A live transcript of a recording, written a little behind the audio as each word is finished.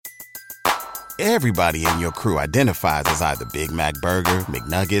Everybody in your crew identifies as either Big Mac Burger,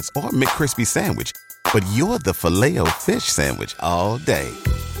 McNuggets, or McCrispy Sandwich. But you're the Filet-O-Fish Sandwich all day.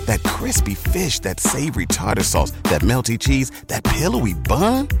 That crispy fish, that savory tartar sauce, that melty cheese, that pillowy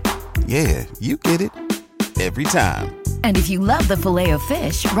bun. Yeah, you get it. Every time. And if you love the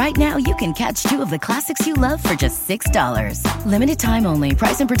Filet-O-Fish, right now you can catch two of the classics you love for just $6. Limited time only.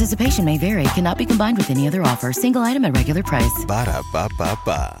 Price and participation may vary. Cannot be combined with any other offer. Single item at regular price.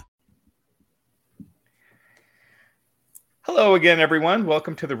 Ba-da-ba-ba-ba. Hello again, everyone.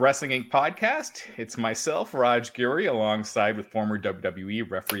 Welcome to the Wrestling Inc. podcast. It's myself, Raj Giri, alongside with former WWE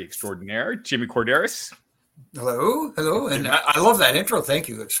referee extraordinaire, Jimmy Corderas. Hello. And I love that intro. Thank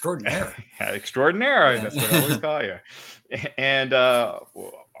you. Extraordinaire. Extraordinaire. That's what I always call you. And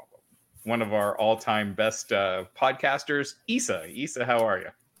one of our all-time best podcasters, Issa. Issa, how are you?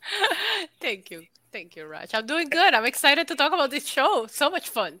 Thank you, Raj. I'm doing good. I'm excited to talk about this show. So much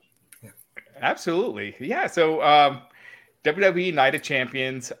fun. Absolutely. Yeah. So WWE Night of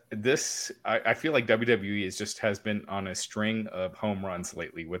Champions. I feel like WWE has been on a string of home runs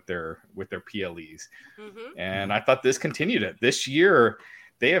lately with their PLEs, and I thought this continued it. This year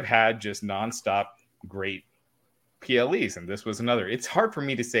they have had just nonstop great PLEs, and this was another. It's hard for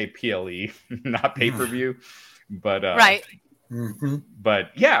me to say PLE, not pay per view, but right. But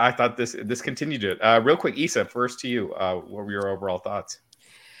yeah, I thought this continued it. Real quick, Issa, first to you. What were your overall thoughts?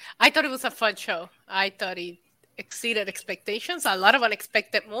 I thought it was a fun show. I thought it exceeded expectations. A lot of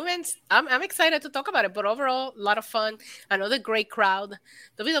unexpected moments. I'm excited to talk about it, but overall, a lot of fun. Another great crowd.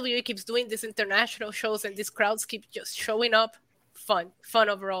 WWE keeps doing these international shows, and these crowds keep just showing up. Fun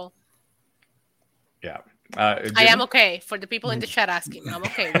overall. Yeah. I am okay. For the people in the chat asking, I'm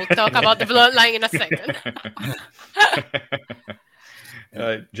okay. We'll talk about the bloodline in a second.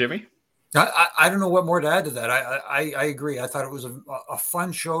 Jimmy? I don't know what more to add to that. I agree. I thought it was a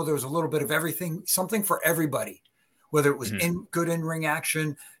fun show. There was a little bit of everything, something for everybody, whether it was good in-ring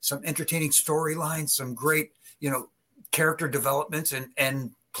action, some entertaining storylines, some great, character developments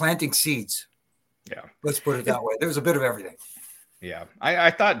and planting seeds. Yeah. Let's put it that way. There was a bit of everything. Yeah.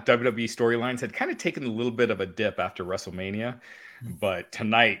 I thought WWE storylines had kind of taken a little bit of a dip after WrestleMania, but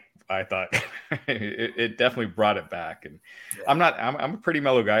tonight I thought it definitely brought it back. And yeah. I'm a pretty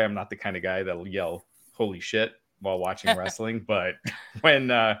mellow guy. I'm not the kind of guy that'll yell "holy shit" while watching wrestling. But when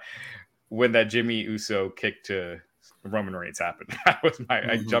that Jimmy Uso kick to Roman Reigns happened,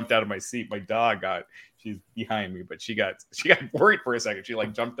 I jumped out of my seat. My dog she's behind me, but she got worried for a second. She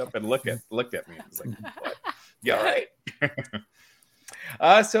jumped up and looked at me. I was like, what? You all right?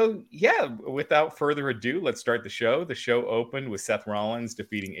 So yeah, without further ado, let's start the show. The show opened with Seth Rollins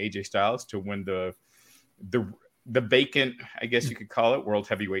defeating AJ Styles to win the vacant, I guess you could call it, World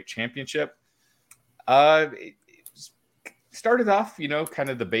Heavyweight Championship. It started off, kind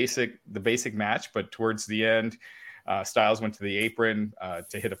of the basic match, but towards the end, Styles went to the apron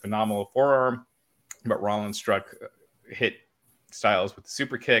to hit a phenomenal forearm, but Rollins hit Styles with the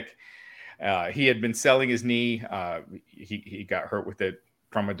super kick. He had been selling his knee. He got hurt with it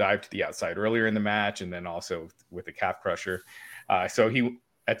from a dive to the outside earlier in the match, and then also with a calf crusher. So he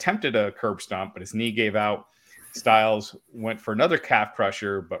attempted a curb stomp, but his knee gave out. Styles went for another calf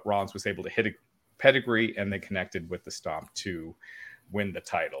crusher, but Rollins was able to hit a pedigree and then connected with the stomp to win the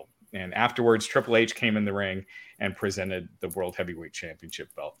title. And afterwards, Triple H came in the ring and presented the World Heavyweight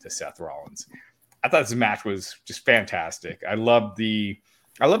Championship belt to Seth Rollins. I thought this match was just fantastic. I love the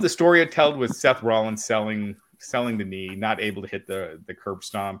story it told with Seth Rollins selling the knee, not able to hit the curb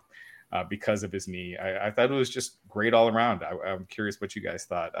stomp because of his knee. I thought it was just great all around. I'm curious what you guys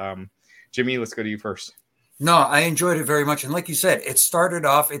thought. Jimmy, let's go to you first. No, I enjoyed it very much. And like you said, it started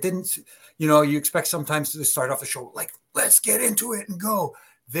off, it didn't, you expect sometimes to start off the show, let's get into it and go.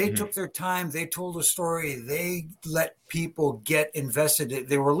 They took their time. They told a story. They let people get invested.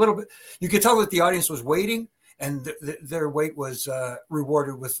 They were a little bit, you could tell that the audience was waiting. And their wait was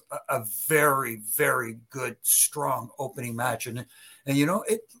rewarded with a very, very good, strong opening match. And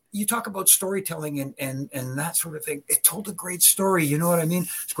you talk about storytelling and that sort of thing. It told a great story. You know what I mean?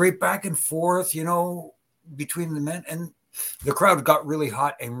 It's great back and forth, between the men. And the crowd got really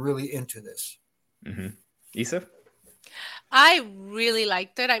hot and really into this. Issa? I really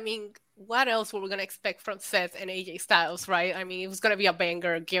liked it. I mean, what else were we going to expect from Seth and AJ Styles, right? I mean, it was going to be a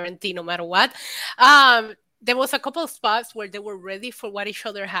banger, guarantee, no matter what. There was a couple of spots where they were ready for what each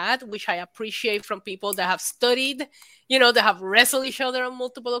other had, which I appreciate from people that have studied, that have wrestled each other on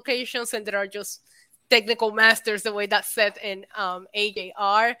multiple occasions and that are just technical masters, the way that Seth and AJ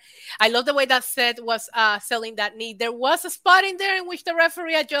are. I love the way that Seth was selling that knee. There was a spot in there in which the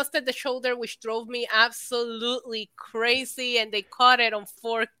referee adjusted the shoulder, which drove me absolutely crazy, and they caught it on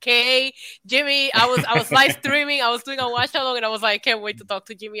 4K. Jimmy, I was live streaming. I was doing a watch along, and I was like, I can't wait to talk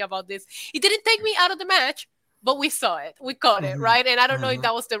to Jimmy about this. It didn't take me out of the match, but we saw it. We caught it, right? And I don't know if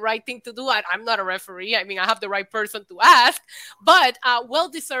that was the right thing to do. I'm not a referee. I mean, I have the right person to ask, but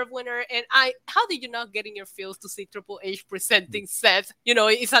well-deserved winner. And how did you not get in your feels to see Triple H presenting Seth? You know,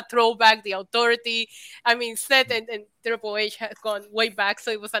 it's a throwback, the authority. I mean, Seth and Triple H has gone way back, so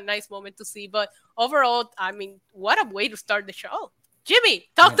it was a nice moment to see. But overall, I mean, what a way to start the show. Jimmy,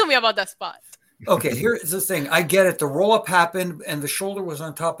 talk to me about that spot. Okay, here's the thing. I get it. The roll-up happened, and the shoulder was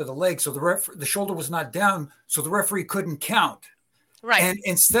on top of the leg, so the shoulder was not down, so the referee couldn't count. Right. And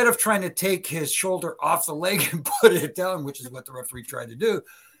instead of trying to take his shoulder off the leg and put it down, which is what the referee tried to do,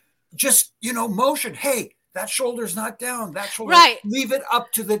 just, motion. Hey, that shoulder's not down. That shoulder. Right. Leave it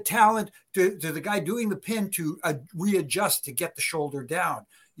up to the talent, to the guy doing the pin to readjust to get the shoulder down.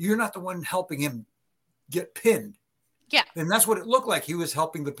 You're not the one helping him get pinned. Yeah. And that's what it looked like. He was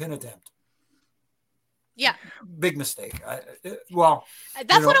helping the pin attempt. Yeah. Big mistake. That's what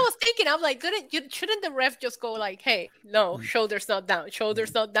I was thinking. I'm like, shouldn't the ref just go like, hey, no, shoulder's not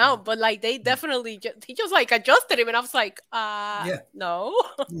down. But like they definitely, he just like adjusted him. And I was like, no.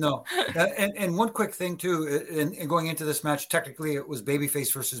 No. And one quick thing too, in going into this match, technically it was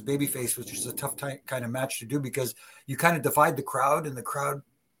babyface versus babyface, which is a tough kind of match to do because you kind of divide the crowd and the crowd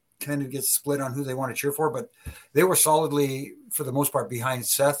kind of gets split on who they want to cheer for, but they were solidly, for the most part, behind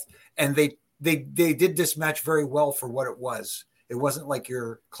Seth. And they did this match very well for what it was. It wasn't like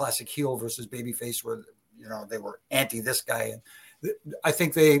your classic heel versus babyface where, they were anti this guy. And I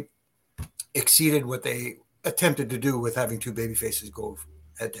think they exceeded what they attempted to do with having two babyfaces go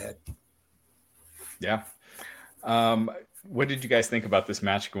head to head. Yeah. What did you guys think about this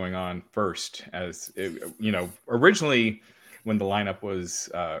match going on first? As originally when the lineup was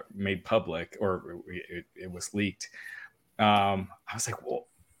made public or it was leaked, I was like, well,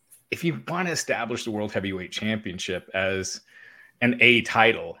 if you want to establish the World Heavyweight Championship as an A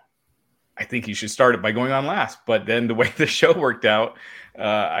title, I think you should start it by going on last. But then the way the show worked out,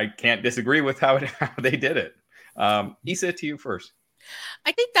 I can't disagree with how they did it. Issa, to you first.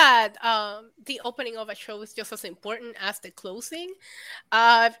 I think that the opening of a show is just as important as the closing.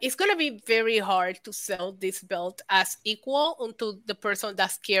 It's going to be very hard to sell this belt as equal until the person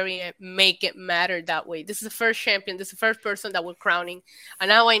that's carrying it make it matter that way. This is the first champion. This is the first person that we're crowning. And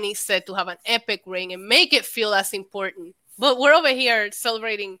now I need Seth to have an epic reign and make it feel as important. But we're over here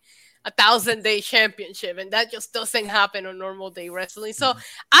celebrating 1,000-day championship, and that just doesn't happen on normal day wrestling. So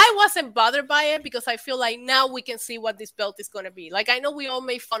I wasn't bothered by it because I feel like now we can see what this belt is going to be. Like, I know we all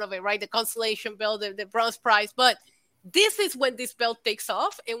made fun of it, right? The consolation belt, the bronze prize, but this is when this belt takes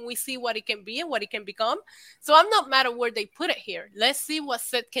off and we see what it can be and what it can become. So I'm not mad at where they put it here. Let's see what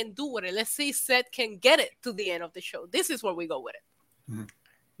Seth can do with it. Let's see if Seth can get it to the end of the show. This is where we go with it.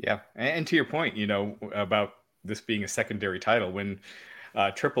 Yeah. And to your point, about this being a secondary title, when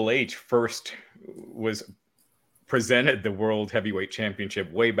Triple H first was presented the World Heavyweight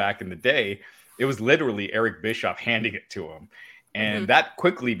Championship way back in the day, it was literally Eric Bischoff handing it to him. And that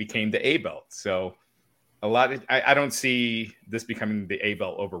quickly became the A belt. So I don't see this becoming the A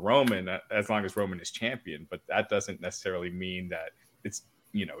belt over Roman as long as Roman is champion, but that doesn't necessarily mean that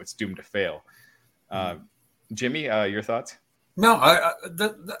it's doomed to fail. Jimmy, your thoughts? No,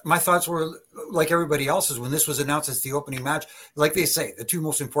 my thoughts were like everybody else's when this was announced as the opening match. Like they say, the two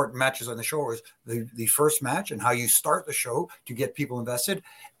most important matches on the show is the first match and how you start the show to get people invested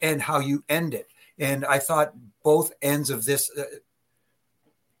and how you end it. And I thought both ends of this,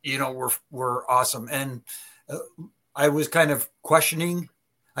 were awesome. And I was kind of questioning.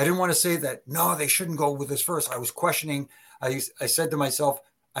 I didn't want to say that, no, they shouldn't go with this first. I was questioning. I said to myself,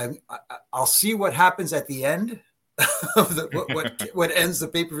 I'll see what happens at the end. what ends the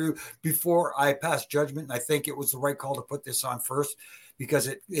pay-per-view before I pass judgment. And I think it was the right call to put this on first because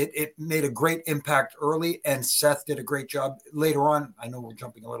it made a great impact early and Seth did a great job later on. I know we're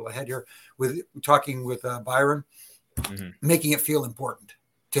jumping a little ahead here with talking with Byron, making it feel important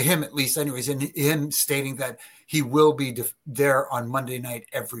to him, at least anyways, and him stating that he will be there on Monday night,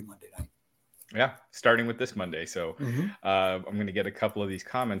 every Monday night. Yeah. Starting with this Monday. So I'm going to get a couple of these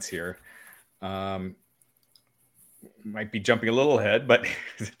comments here. Might be jumping a little ahead, but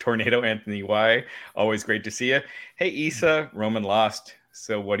Tornado Anthony Y, always great to see you. Hey, Issa, Roman lost.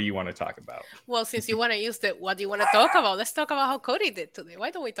 So what do you want to talk about? Well, since you want to use it, what do you want to talk about? Let's talk about how Cody did today.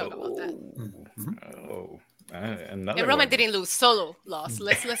 Why don't we talk about that? And Roman didn't lose, Solo lost.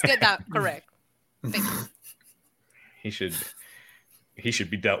 Let's get that correct. Thank you. He should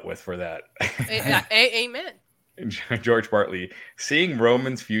be dealt with for that. Amen. George Bartley, seeing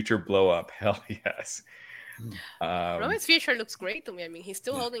Roman's future blow up. Hell yes. Roman's future looks great to me. I mean, he's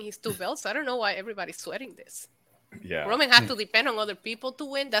still holding his 2 belts. I don't know why everybody's sweating this. Yeah. Roman has to depend on other people to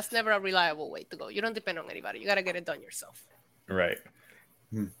win. That's never a reliable way to go. You don't depend on anybody. You got to get it done yourself. Right.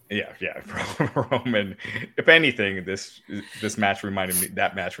 Yeah. Roman, if anything, that match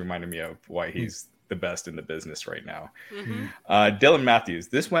reminded me of why he's the best in the business right now. Dylan Matthews,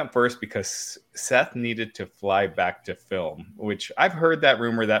 this went first because Seth needed to fly back to film, which I've heard that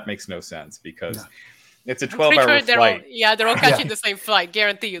rumor. That makes no sense because it's a 12-hour flight. They're all catching the same flight.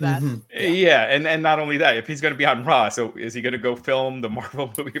 Guarantee you that. Yeah, and not only that, if he's going to be on Raw, so is he going to go film the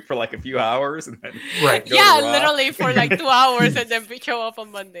Marvel movie for like a few hours and then literally for like 2 hours and then show up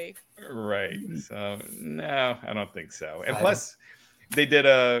on Monday? Right. So no, I don't think so. And plus, they did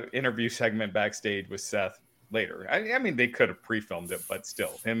a interview segment backstage with Seth later. I mean, they could have pre-filmed it, but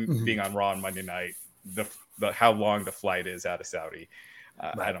still, him being on Raw on Monday night, the how long the flight is out of Saudi.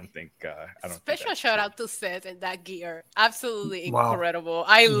 I don't think. Special shout out to Seth and that gear. Absolutely incredible.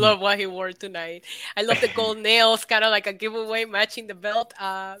 I love what he wore tonight. I love the gold nails, kind of like a giveaway matching the belt.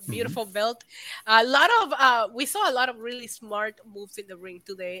 Beautiful belt. We saw a lot of really smart moves in the ring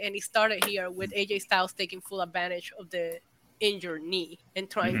today, and it started here with AJ Styles taking full advantage of the injured knee and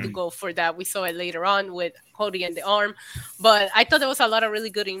trying to go for that. We saw it later on with Cody and the arm, but I thought there was a lot of really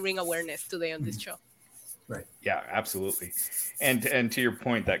good in-ring awareness today on this show. Right. Yeah, absolutely. And to your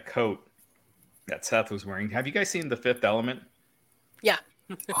point, that coat that Seth was wearing, have you guys seen The Fifth Element? Yeah.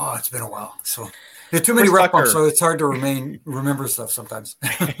 Oh, it's been a while. So there's too many ref bumps, so it's hard to remember stuff sometimes.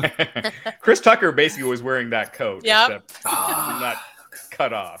 Chris Tucker basically was wearing that coat, except not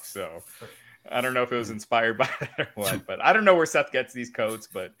cut off. So I don't know if it was inspired by that or what, but I don't know where Seth gets these coats,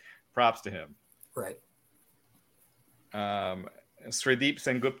 but props to him. Right. Srideep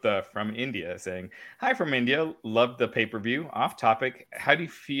Sengupta from India saying, hi from India. Loved the pay-per-view. Off topic. How do you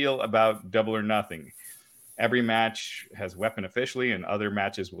feel about Double or Nothing? Every match has weapon officially and other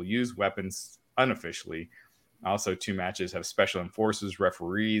matches will use weapons unofficially. Also, 2 matches have special enforcers,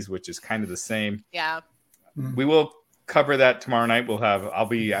 referees, which is kind of the same. Yeah. We will cover that tomorrow night.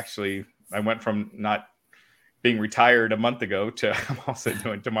 I went from not being retired a month ago to I'm also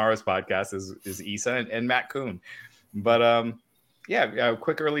doing tomorrow's podcast is Issa and Matt Kuhn. But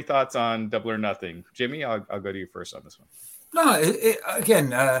quick early thoughts on Double or Nothing. Jimmy, I'll go to you first on this one. No,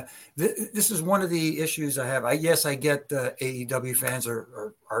 this is one of the issues I have. I get AEW fans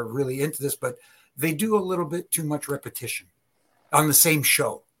are really into this, but they do a little bit too much repetition on the same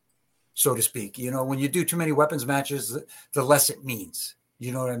show, so to speak. You know, when you do too many weapons matches, the less it means.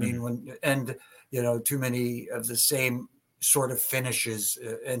 You know what I mean? Too many of the same sort of finishes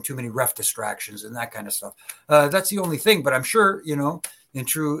and too many ref distractions and that kind of stuff. That's the only thing. But I'm sure, in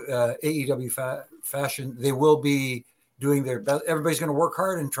true AEW fashion, they will be doing their best. Everybody's going to work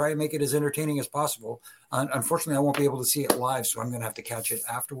hard and try and make it as entertaining as possible. Unfortunately, I won't be able to see it live, so I'm going to have to catch it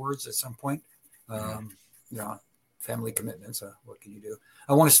afterwards at some point. Family commitments. What can you do?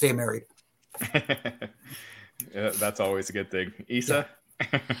 I want to stay married. That's always a good thing. Issa?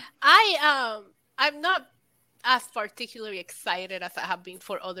 Yeah. I'm not as particularly excited as I have been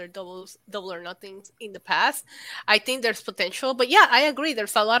for other double or nothings in the past. I think there's potential, but yeah, I agree.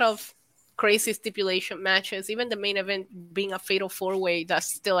 There's a lot of crazy stipulation matches. Even the main event being a fatal 4-way,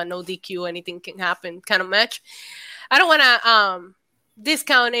 that's still a no DQ, anything can happen kind of match. I don't want to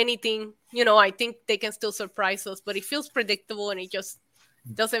discount anything. I think they can still surprise us, but it feels predictable and it just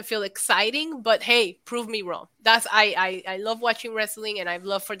doesn't feel exciting. But hey, prove me wrong. I love watching wrestling and I'd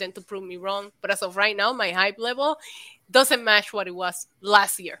love for them to prove me wrong. But as of right now, my hype level doesn't match what it was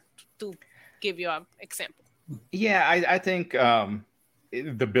last year, to give you an example. Yeah, I think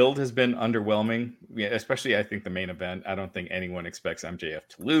the build has been underwhelming, especially I think the main event. I don't think anyone expects MJF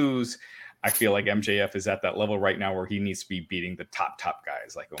to lose. I feel like MJF is at that level right now where he needs to be beating the top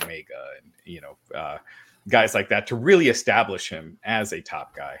guys like Omega and, guys like that to really establish him as a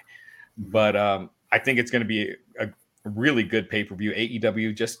top guy. But I think it's going to be a really good pay-per-view.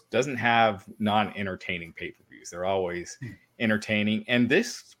 AEW just doesn't have non-entertaining pay-per-views. They're always entertaining. And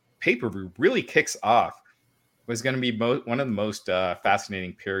this pay-per-view really kicks off was going to be one of the most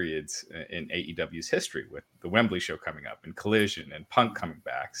fascinating periods in AEW's history, with the Wembley show coming up and Collision and Punk coming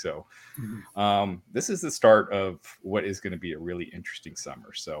back. So this is the start of what is going to be a really interesting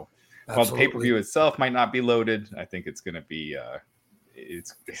summer. So while the pay-per-view itself might not be loaded, I think it's going to be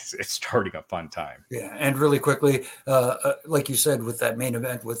it's starting a fun time. Yeah, and really quickly, like you said, with that main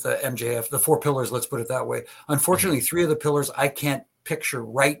event with MJF, the 4 pillars, let's put it that way. Unfortunately, 3 of the pillars I can't picture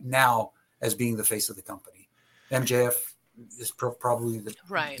right now as being the face of the company. MJF is probably the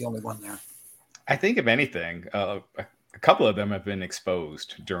only one there. I think, if anything, a couple of them have been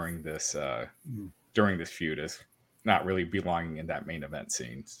exposed during this feud as not really belonging in that main event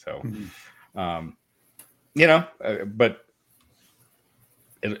scene. So, but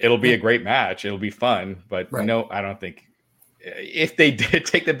it'll be a great match. It'll be fun. But no, I don't think if they did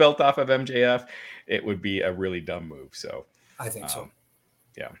take the belt off of MJF, it would be a really dumb move. So I think so.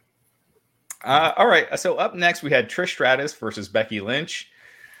 Yeah. All right. So up next, we had Trish Stratus versus Becky Lynch.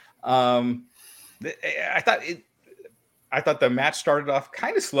 I thought the match started off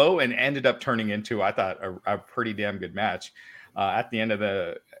kind of slow and ended up turning into, I thought, a pretty damn good match. At the end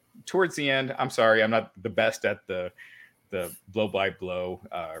towards the end, I'm sorry, I'm not the best at the blow by blow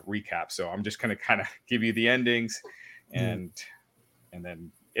recap, so I'm just going to kind of give you the endings, and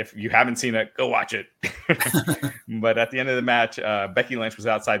then if you haven't seen it, go watch it. But at the end of the match, Becky Lynch was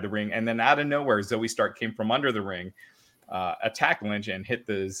outside the ring, and then out of nowhere, Zoe Stark came from under the ring, attacked Lynch and hit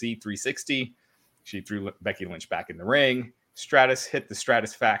the Z360. She threw Becky Lynch back in the ring. Stratus hit the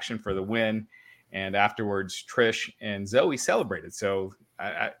Stratus faction for the win. And afterwards, Trish and Zoe celebrated. So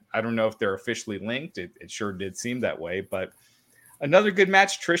I don't know if they're officially linked. It sure did seem that way. But another good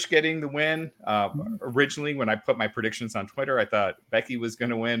match, Trish getting the win. Originally, when I put my predictions on Twitter, I thought Becky was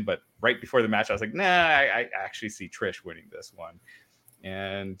going to win. But right before the match, I was like, nah, I actually see Trish winning this one.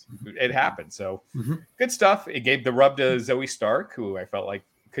 And it happened. So good stuff. It gave the rub to Zoe Stark, who I felt like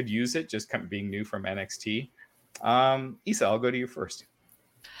could use it, just kind of being new from NXT. Issa, I'll go to you first.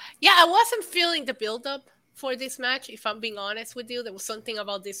 Yeah, I wasn't feeling the build-up for this match, if I'm being honest with you. There was something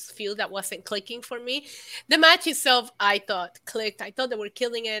about this field that wasn't clicking for me. The match itself, I thought, clicked. I thought they were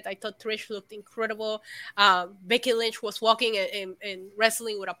killing it. I thought Trish looked incredible. Becky Lynch was walking and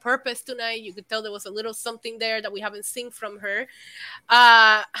wrestling with a purpose tonight. You could tell there was a little something there that we haven't seen from her.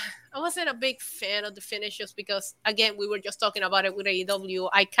 I wasn't a big fan of the finish just because, again, we were just talking about it with AEW.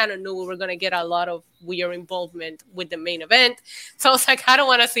 I kind of knew we were going to get a lot of weird involvement with the main event. So I was like, I don't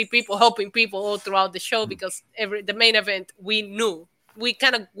want to see people helping people all throughout the show because the main event, we knew. We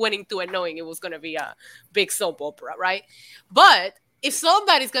kind of went into it knowing it was going to be a big soap opera, right? But if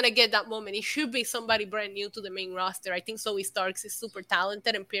somebody's going to get that moment, it should be somebody brand new to the main roster. I think Zoe Starks is super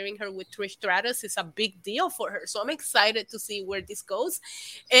talented, and pairing her with Trish Stratus is a big deal for her. So I'm excited to see where this goes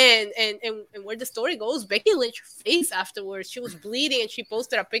and where the story goes. Becky Lynch's face afterwards, she was bleeding, and she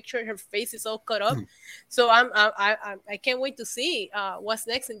posted a picture. Her face is all cut up. So I can't wait to see what's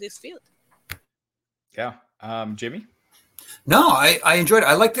next in this field. Yeah. Jimmy? No, I enjoyed it.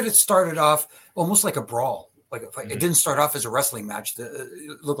 I liked that it started off almost like a brawl. Like it didn't start off as a wrestling match.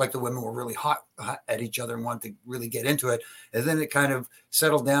 It looked like the women were really hot at each other and wanted to really get into it. And then it kind of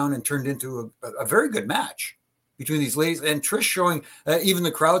settled down and turned into a very good match between these ladies. And Trish showing, even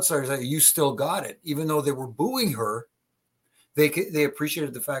the crowd started saying, you still got it. Even though they were booing her, they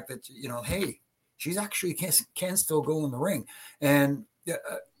appreciated the fact that, hey, she's actually can still go in the ring. And,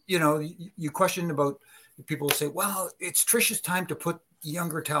 you questioned about people say, well, it's Trish's time to put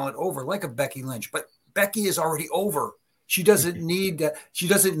younger talent over, like a Becky Lynch. But Becky is already over. She doesn't need that. She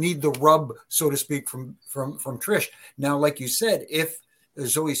doesn't need the rub, so to speak, from Trish. Now, like you said, if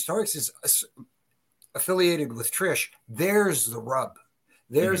Zoe Starks is affiliated with Trish, there's the rub.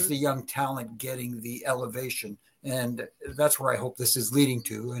 There's the young talent getting the elevation, and that's where I hope this is leading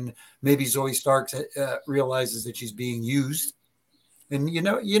to. And maybe Zoe Starks realizes that she's being used, and you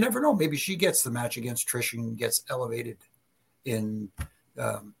never know. Maybe she gets the match against Trish and gets elevated in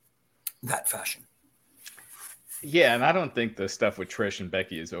that fashion. Yeah, and I don't think the stuff with Trish and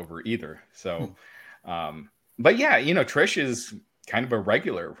Becky is over either. So, but yeah, Trish is kind of a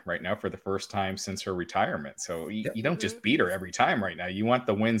regular right now for the first time since her retirement. So you don't just beat her every time right now. You want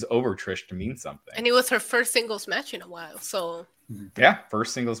the wins over Trish to mean something. And it was her first singles match in a while. So yeah,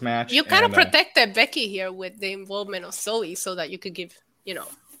 first singles match. You kind of protected Becky here with the involvement of Zoe so that you could give,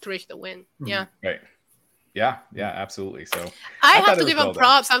 Trish the win. Yeah. Right. Yeah, absolutely. So I have to give them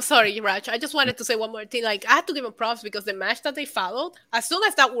props. I'm sorry, Raj. I just wanted to say one more thing. Like, I have to give them props because the match that they followed, as soon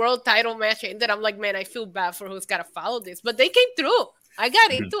as that world title match ended, I'm like, man, I feel bad for who's got to follow this. But they came through. I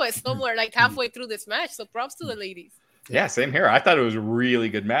got into it somewhere like halfway through this match. So props to the ladies. Yeah, same here. I thought it was a really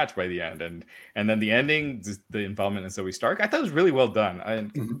good match by the end. And then the ending, the involvement in Zoe Stark, I thought it was really well done.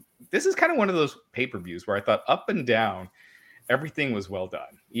 And this is kind of one of those pay-per-views where I thought up and down, everything was well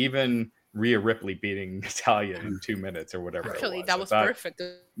done. Even Rhea Ripley beating Natalya in 2 minutes or whatever. Actually, that was perfect.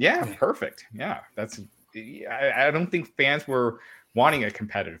 Yeah, perfect. Yeah, I don't think fans were wanting a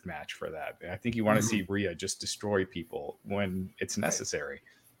competitive match for that. I think you want to see Rhea just destroy people when it's necessary.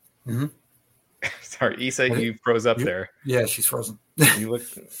 Sorry, Issa, you froze up there. Yeah, she's frozen. You look.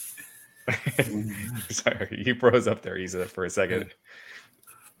 Sorry, you froze up there, Isa, for a second.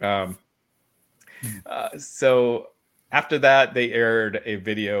 So after that, they aired a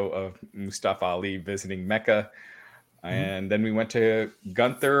video of Mustafa Ali visiting Mecca. And then we went to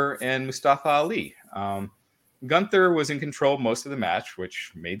Gunther and Mustafa Ali. Gunther was in control most of the match,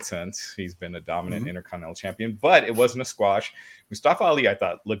 which made sense. He's been a dominant Intercontinental Champion, but it wasn't a squash. Mustafa Ali, I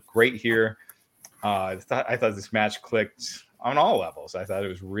thought, looked great here. I thought this match clicked on all levels. I thought it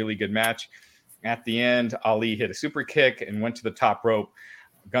was a really good match. At the end, Ali hit a super kick and went to the top rope.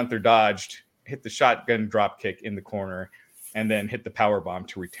 Gunther dodged, hit the shotgun drop kick in the corner, and then hit the power bomb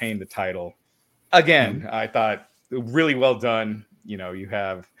to retain the title. Again, I thought really well done. You know, you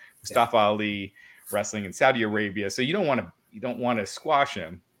have Mustafa Ali wrestling in Saudi Arabia, so you don't want to squash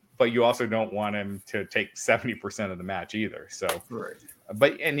him, but you also don't want him to take 70% of the match either. So,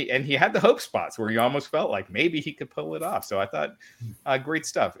 but he had the hope spots where you almost felt like maybe he could pull it off. So I thought, great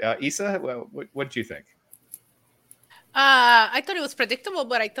stuff. Isa, what did you think? I thought it was predictable,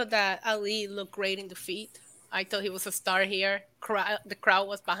 but I thought that Ali looked great in defeat. I thought he was a star here. The crowd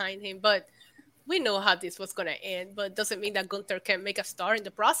was behind him, but we know how this was going to end, but it doesn't mean that Gunther can make a star in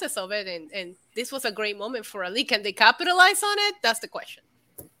the process of it. And this was a great moment for Ali. Can they capitalize on it? That's the question.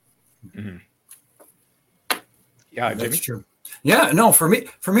 Yeah, that's true. Yeah, no, for me,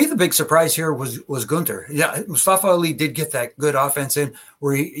 the big surprise here was Gunther. Yeah, Mustafa Ali did get that good offense in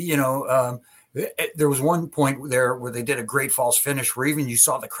where he, there was one point there where they did a great false finish where even you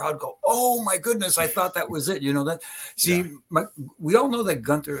saw the crowd go, "Oh my goodness, I thought that was it." You know that. See, we all know that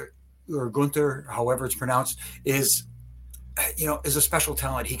Gunther, however it's pronounced, is a special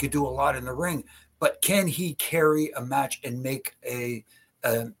talent. He could do a lot in the ring, but can he carry a match and make the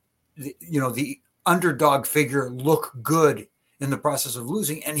underdog figure look good in the process of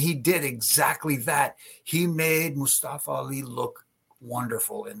losing? And he did exactly that. He made Mustafa Ali look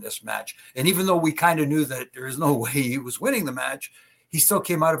wonderful in this match. And even though we kind of knew that there is no way he was winning the match, he still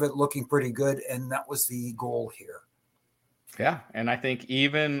came out of it looking pretty good. And that was the goal here. Yeah, and I think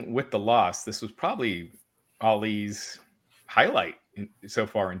even with the loss, this was probably Ali's highlight so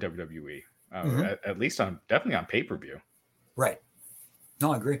far in WWE, at least definitely on pay-per-view. Right.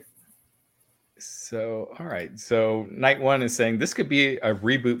 No, I agree. So, all right. So Night One is saying this could be a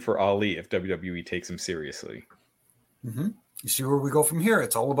reboot for Ali if WWE takes him seriously. You see where we go from here.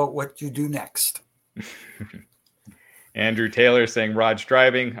 It's all about what you do next. Andrew Taylor saying Rod's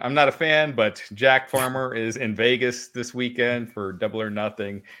driving. I'm not a fan, but Jack Farmer is in Vegas this weekend for Double or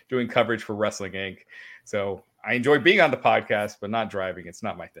Nothing, doing coverage for Wrestling Inc. So I enjoy being on the podcast, but not driving. It's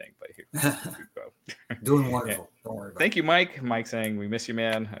not my thing. But here we go. Doing wonderful. Don't worry about Thank you, Mike. Mike saying we miss you,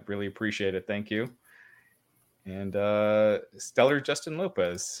 man. I really appreciate it. Thank you. And Stellar Justin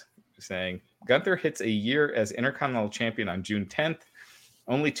Lopez saying Gunther hits a year as Intercontinental Champion on June 10th.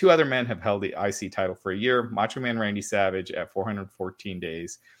 Only two other men have held the IC title for a year, Macho Man Randy Savage at 414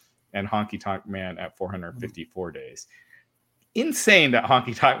 days and Honky Tonk Man at 454 days. Insane that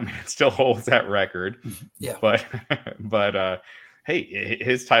Honky Tonk Man still holds that record. Yeah. But hey,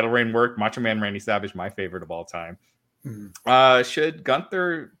 his title reign worked. Macho Man Randy Savage, my favorite of all time. Should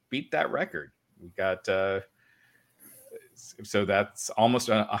Gunther beat that record? We got so that's almost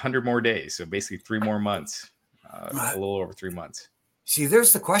 100 more days. So basically 3 more months, a little over 3 months. See,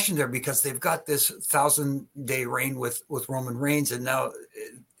 there's the question there because they've got this 1,000-day reign with Roman Reigns, and now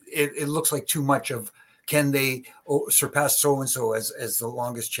it looks like too much of can they surpass so-and-so as the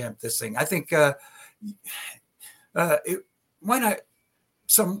longest champ this thing. I think why not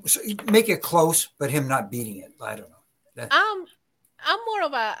make it close, but him not beating it. I don't know. I'm more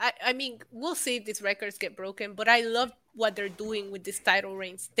of I mean, we'll see if these records get broken, but I love what they're doing with these title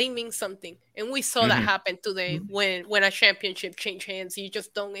reigns. They mean something. And we saw that happen today when a championship changed hands. You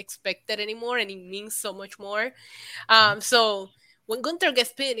just don't expect it anymore, and it means so much more. So when Gunther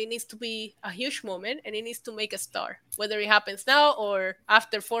gets pinned, it needs to be a huge moment, and it needs to make a star. Whether it happens now or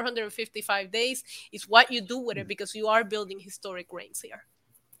after 455 days, it's what you do with it, because you are building historic reigns here.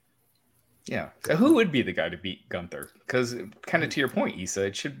 Yeah. So who would be the guy to beat Gunther? Because kind of to your point, Isa,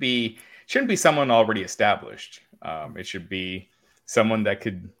 it shouldn't be someone already established. It should be someone that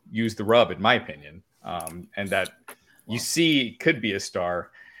could use the rub, in my opinion, and that you see could be a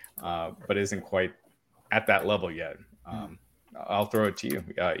star, but isn't quite at that level yet. I'll throw it to you,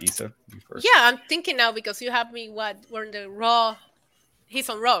 Isa. You first. Yeah, I'm thinking now because you have me. We're in the Raw. He's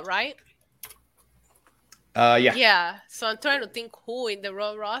on Raw, right? Yeah. Yeah. So I'm trying to think who in the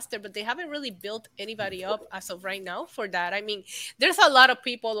Raw roster, but they haven't really built anybody up as of right now for that. I mean, there's a lot of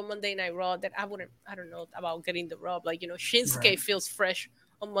people on Monday Night Raw that I don't know about getting the rub. Like, Shinsuke feels fresh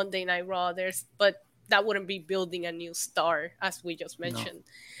on Monday Night Raw. But that wouldn't be building a new star, as we just mentioned.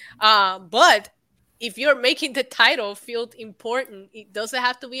 No. But if you're making the title field important, it doesn't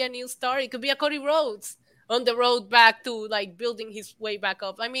have to be a new star. It could be a Cody Rhodes on the road back to like building his way back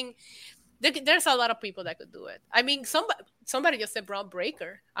up. I mean, there's a lot of people that could do it. I mean, somebody just said Braun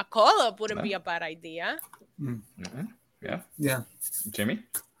Breaker. A call-up wouldn't be a bad idea. Mm-hmm. Yeah. Jimmy?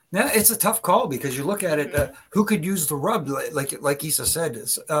 Yeah, it's a tough call because you look at it, who could use the rub? Like Isa said,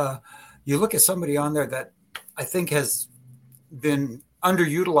 you look at somebody on there that I think has been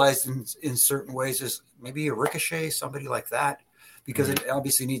underutilized in certain ways, is maybe a Ricochet, somebody like that, because it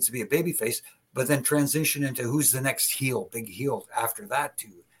obviously needs to be a babyface, but then transition into who's the next big heel after that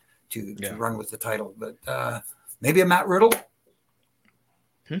to run with the title. But maybe a Matt Riddle,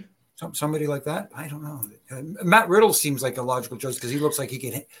 somebody like that. I don't know. Matt Riddle seems like a logical choice because he looks like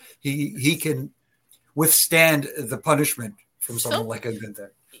he can withstand the punishment from someone like a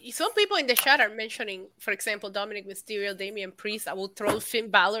Gunther. Some people in the chat are mentioning, for example, Dominic Mysterio, Damian Priest. I will throw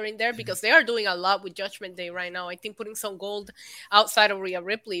Finn Balor in there because they are doing a lot with Judgment Day right now. I think putting some gold outside of Rhea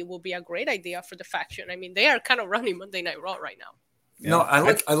Ripley will be a great idea for the faction. I mean, they are kind of running Monday Night Raw right now. Yeah. No,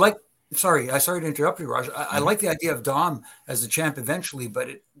 I like. Sorry to interrupt you, Raj. I like the idea of Dom as the champ eventually, but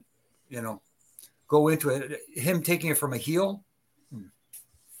go into it. Him taking it from a heel.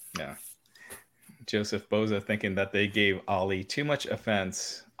 Yeah. Joseph Boza thinking that they gave Ali too much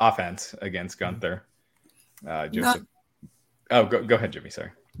offense against Gunther. Joseph. Go ahead, Jimmy.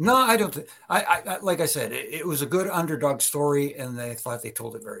 Sorry. No, I don't. I like I said, it was a good underdog story, and they thought they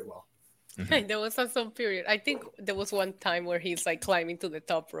told it very well. Mm-hmm. There was some period. I think there was one time where he's like climbing to the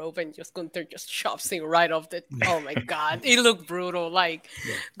top rope and Gunther just chops him right off the. Oh my God, it looked brutal. Like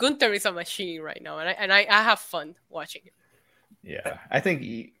Gunther is a machine right now, and I have fun watching it. Yeah, I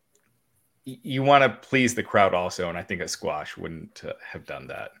think you want to please the crowd also, and I think a squash wouldn't have done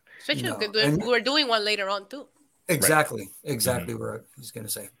that. Especially because we're doing one later on too. Exactly what I was going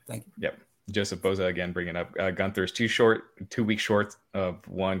to say. Thank you. Yep. Joseph Boza again bringing up Gunther's 2 weeks short of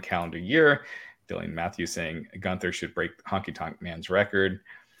 1 calendar year. Dylan Matthews saying Gunther should break Honky Tonk Man's record.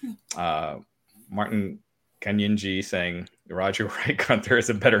 Martin Kanyinji saying Roger Wright Gunther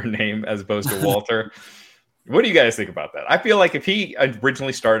is a better name as opposed to Walter. What do you guys think about that? I feel like if he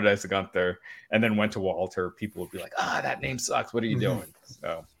originally started as a Gunther and then went to Walter, people would be like, that name sucks. What are you doing?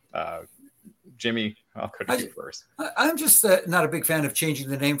 So, Jimmy, I'll go to you first. I'm just not a big fan of changing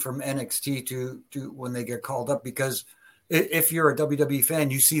the name from NXT to when they get called up, because if you're a WWE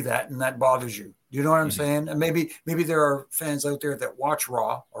fan, you see that and that bothers you. You know what I'm saying? And maybe there are fans out there that watch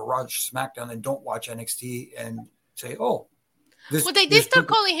Raw or watch SmackDown and don't watch NXT and say, they did start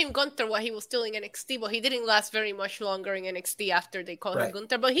calling him Gunther while he was still in NXT, but he didn't last very much longer in NXT after they called him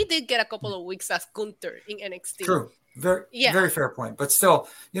Gunther. But he did get a couple of weeks as Gunther in NXT. True. Very fair point. But still,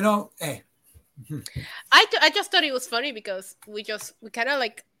 hey. I just thought it was funny because we kind of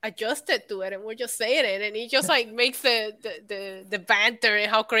like adjusted to it and we're just saying it, and it just like makes the banter and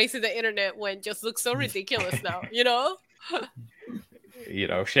how crazy the internet went just look so ridiculous now,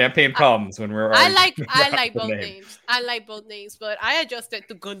 champagne palms when we're. I like both names. I like both names, but I adjusted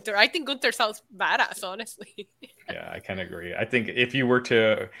to Gunther. I think Gunther sounds badass, honestly. Yeah, I kind of agree. I think if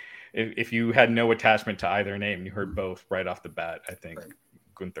you had no attachment to either name, you heard both right off the bat, I think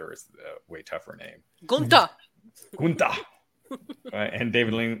Gunther is a way tougher name. Gunther. And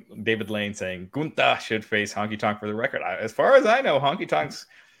David Lane saying Gunther should face Honky Tonk for the record. As far as I know, Honky Tonk's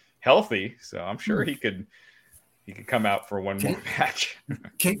healthy, so I'm sure he could come out for one more match.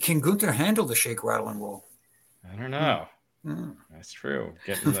 Can Gunther handle the shake, rattle, and roll? I don't know. That's true.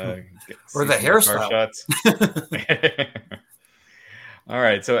 Or the hairstyle. Shots. All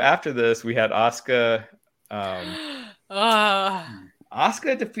right. So after this, we had Asuka.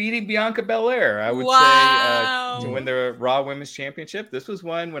 Asuka defeating Bianca Belair, I would say, to win the Raw Women's Championship. This was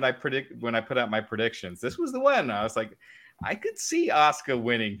one when I put out my predictions. This was the one I was like, I could see Asuka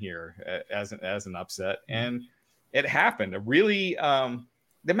winning here as an upset, and it happened. Really,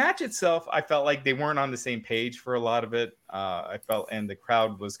 the match itself, I felt like they weren't on the same page for a lot of it. And the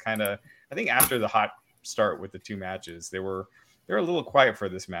crowd was kind of, I think after the hot start with the two matches, they were a little quiet for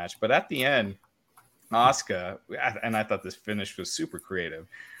this match, but at the end, Asuka, and I thought this finish was super creative.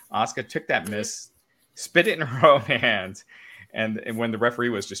 Asuka took that miss, spit it in her own hands, and when the referee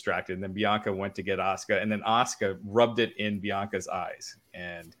was distracted, and then Bianca went to get Asuka, and then Asuka rubbed it in Bianca's eyes,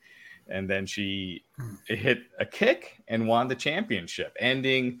 and then she hit a kick and won the championship,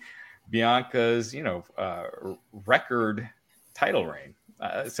 ending Bianca's record title reign.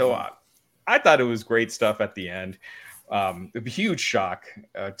 So I thought it was great stuff at the end. A huge shock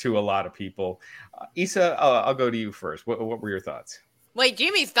to a lot of people. Issa, I'll go to you first. What were your thoughts? Wait,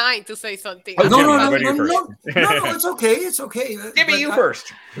 Jimmy's dying to say something. Oh, No, Jimmy, no, it's okay. It's okay. Jimmy, you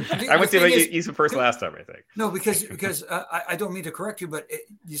first. I went to you first last time, I think. No, because I don't mean to correct you, but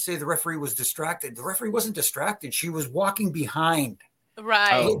you say the referee was distracted. The referee wasn't distracted. She was walking behind.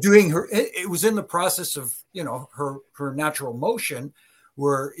 Right. Doing her, it was in the process of, her natural motion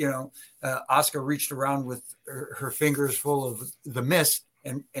where, Asuka reached around with her fingers full of the mist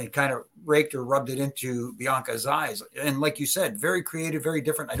and kind of raked or rubbed it into Bianca's eyes. And like you said, very creative, very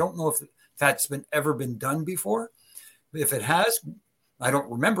different. I don't know if that's ever been done before. If it has, I don't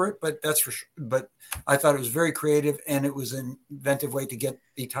remember it, but that's for sure. But I thought it was very creative, and it was an inventive way to get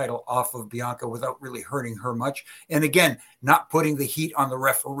the title off of Bianca without really hurting her much. And again, not putting the heat on the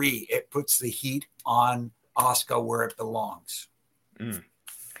referee. It puts the heat on Asuka where it belongs. Mm.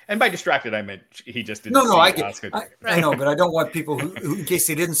 And by distracted, I meant he just didn't. No, I know, but I don't want people who, in case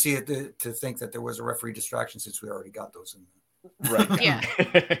they didn't see it, to think that there was a referee distraction, since we already got those in there. Right.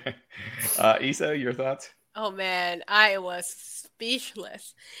 Yeah. Isa, your thoughts? Oh man, I was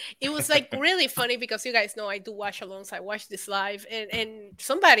speechless. It was like really funny because you guys know I do watch alongs. I watched this live, and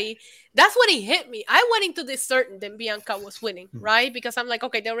somebody, that's when it hit me. I went into this certain that Bianca was winning, right? Because I'm like,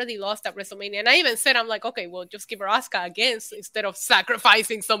 okay, they already lost at WrestleMania. And I even said, I'm like, okay, well, just give her Asuka against instead of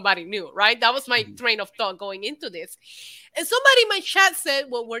sacrificing somebody new, right? That was my train of thought going into this. And somebody in my chat said,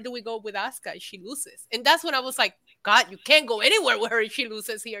 well, where do we go with Asuka if she loses? And that's when I was like, God, you can't go anywhere with her if she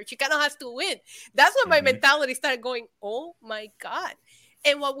loses here. She kind of has to win. That's when my mentality started going, oh my God.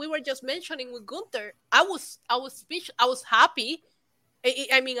 And what we were just mentioning with Gunther, I was speechless. I was happy.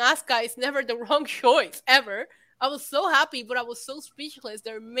 I mean, Asuka is never the wrong choice, ever. I was so happy, but I was so speechless.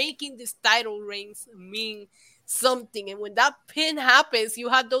 They're making these title reigns mean something. And when that pin happens, you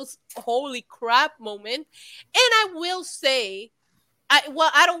have those holy crap moment. And I will say,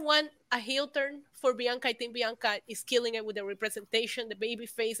 I don't want a heel turn for Bianca. I think Bianca is killing it with the representation, the baby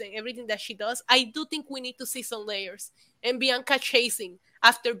face, and everything that she does. I do think we need to see some layers. And Bianca chasing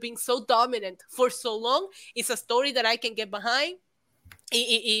after being so dominant for so long is a story that I can get behind.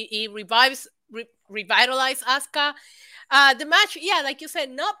 It revitalized Asuka. The match, yeah, like you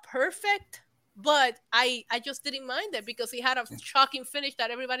said, not perfect, but I just didn't mind it because he had a shocking finish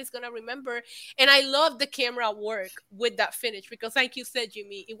that everybody's going to remember. And I love the camera work with that finish because, like you said,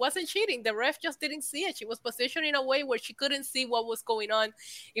 Jimmy, it wasn't cheating. The ref just didn't see it. She was positioned in a way where she couldn't see what was going on.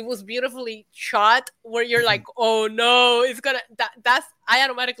 It was beautifully shot where you're like, oh no, it's going to, that's, I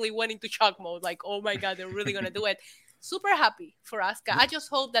automatically went into shock mode. Like, oh my God, they're really going to do it. Super happy for Asuka. I just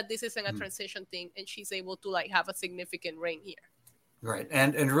hope that this isn't a transition thing and she's able to like have a significant reign here. Right.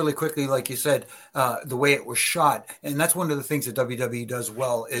 And really quickly, like you said, the way it was shot, and that's one of the things that WWE does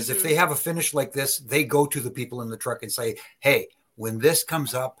well, is if they have a finish like this, they go to the people in the truck and say, hey, when this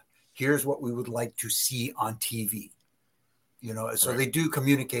comes up, here's what we would like to see on TV. So they do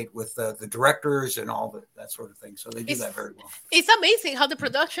communicate with the directors and all that sort of thing. So they do that very well. It's amazing how the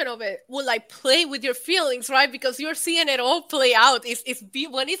production of it will like play with your feelings, right? Because you're seeing it all play out.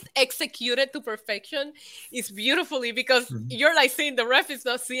 When it's executed to perfection, it's beautifully because you're like seeing the ref is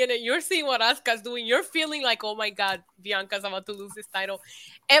not seeing it. You're seeing what Asuka's doing. You're feeling like, oh my God, Bianca's about to lose this title.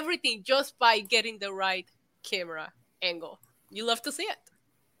 Everything just by getting the right camera angle. You love to see it.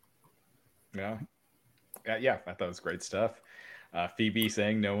 Yeah, I thought it was great stuff. Phoebe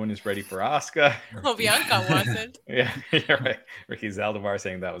saying no one is ready for Asuka. Oh, Bianca wasn't. Yeah, you're right. Ricky Zaldivar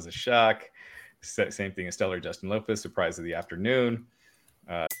saying that was a shock. Same thing as Stellar Justin Lopez, surprise of the afternoon.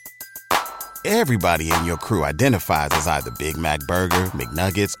 Everybody in your crew identifies as either Big Mac Burger,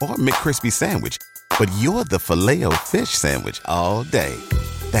 McNuggets, or McCrispy Sandwich. But you're the Filet-O-Fish Sandwich all day.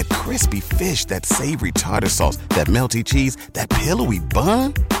 That crispy fish, that savory tartar sauce, that melty cheese, that pillowy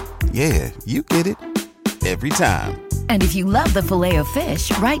bun. Yeah, you get it. Every time. And if you love the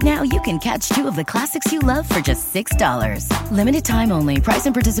Filet-O-Fish, right now you can catch two of the classics you love for just $6. Limited time only. Price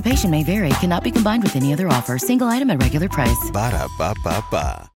and participation may vary. Cannot be combined with any other offer. Single item at regular price.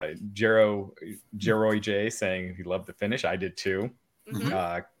 Ba-da-ba-ba-ba. Jeroy J saying he loved the finish. I did too.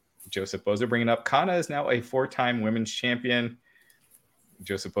 Joseph Boza bringing up Kana is now a 4-time women's champion.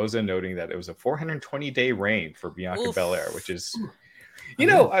 Joseph Boza noting that it was a 420-day reign for Bianca Belair, which is,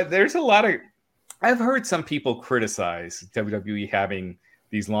 there's a lot of, I've heard some people criticize WWE having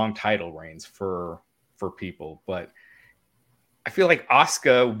these long title reigns for people, but I feel like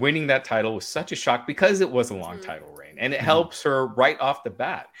Asuka winning that title was such a shock because it was a long title reign, and it helps her right off the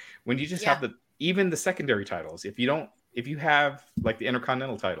bat. When you just have even the secondary titles, if you have like the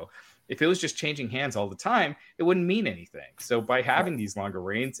Intercontinental title, if it was just changing hands all the time, it wouldn't mean anything. So by having these longer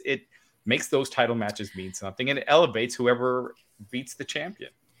reigns, it makes those title matches mean something, and it elevates whoever beats the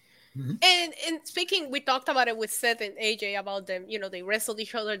champion. And speaking, we talked about it with Seth and AJ about them. They wrestled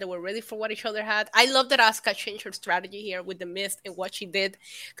each other. They were ready for what each other had. I love that Asuka changed her strategy here with the Mist and what she did.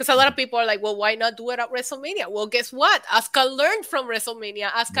 Because a lot of people are like, well, why not do it at WrestleMania? Well, guess what? Asuka learned from WrestleMania.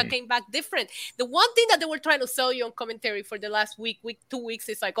 Asuka came back different. The one thing that they were trying to sell you on commentary for the last week, 2 weeks,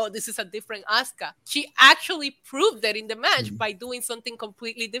 is like, oh, this is a different Asuka. She actually proved that in the match by doing something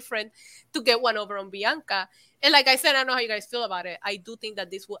completely different to get one over on Bianca. And like I said, I don't know how you guys feel about it. I do think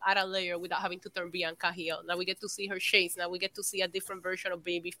that this will add a layer without having to turn Bianca heel. Now we get to see her shades. Now we get to see a different version of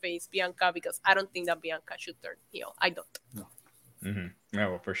babyface Bianca, because I don't think that Bianca should turn heel. I don't. No.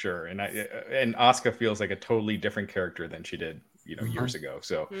 No, for sure. And Asuka feels like a totally different character than she did, years ago.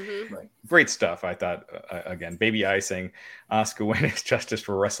 So great stuff. I thought, again, baby icing. Asuka win is justice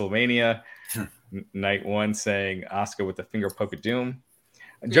for WrestleMania. Night one saying Asuka with the finger poke of doom.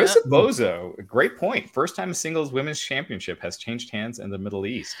 Joseph Bozo, a great point. First time a singles women's championship has changed hands in the Middle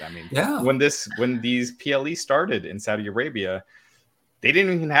East. I mean, when these PLE started in Saudi Arabia, they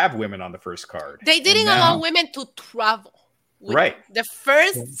didn't even have women on the first card. They didn't allow women to travel. Right. The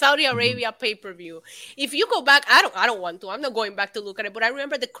first Saudi Arabia pay-per-view. If you go back, I don't want to. I'm not going back to look at it, but I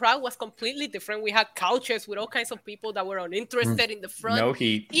remember the crowd was completely different. We had couches with all kinds of people that were uninterested in the front. No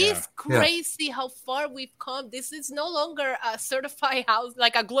heat. It's crazy how far we've come. This is no longer a certified house,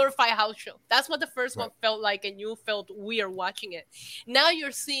 like a glorified house show. That's what the first one felt like, and you felt weird watching it. Now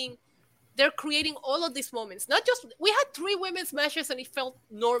you're seeing they're creating all of these moments. Not just, we had 3 women's matches and it felt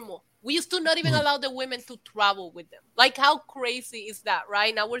normal. We used to not even allow the women to travel with them. Like, how crazy is that,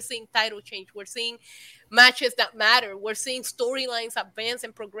 right? Now we're seeing title change. We're seeing matches that matter. We're seeing storylines advance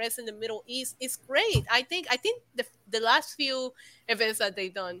and progress in the Middle East. It's great. I think the last few events that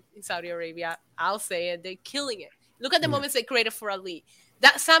they've done in Saudi Arabia, I'll say it, they're killing it. Look at the moments they created for Ali.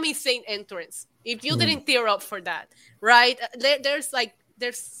 That Sami Zayn entrance. If you didn't tear up for that, right?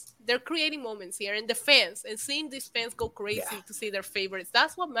 They're creating moments here, and the fans, and seeing these fans go crazy to see their favorites.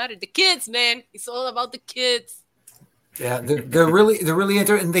 That's what matters. The kids, man. It's all about the kids. Yeah, they're really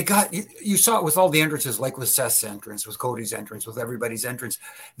into it, and they got you saw it with all the entrances, like with Seth's entrance, with Cody's entrance, with everybody's entrance.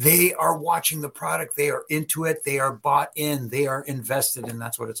 They are watching the product. They are into it. They are bought in. They are invested, and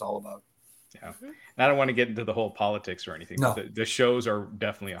that's what it's all about. Yeah, and I don't want to get into the whole politics or anything. No. But the shows are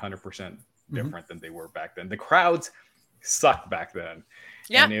definitely 100% different than they were back then. The crowds sucked back then.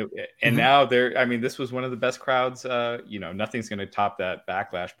 Yeah. And now this was one of the best crowds. Nothing's going to top that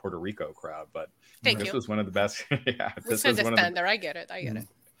Backlash Puerto Rico crowd, but this was one of the best. This was the standard. I get it.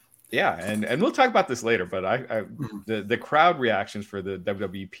 Yeah. And we'll talk about this later, but the crowd reactions for the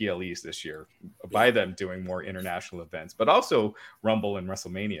WWE PLEs this year by them doing more international events, but also Rumble and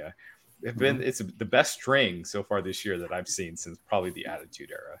WrestleMania, it's the best string so far this year that I've seen since probably the Attitude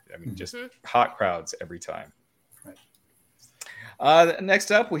Era. I mean, just hot crowds every time.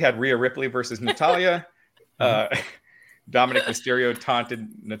 Next up, we had Rhea Ripley versus Natalya. Dominic Mysterio taunted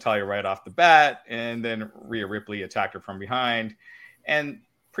Natalya right off the bat, and then Rhea Ripley attacked her from behind and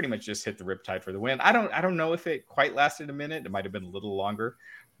pretty much just hit the Riptide for the win. I don't know if it quite lasted a minute. It might have been a little longer,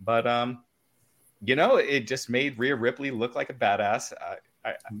 but it just made Rhea Ripley look like a badass.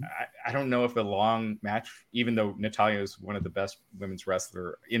 I don't know if a long match, even though Natalya is one of the best women's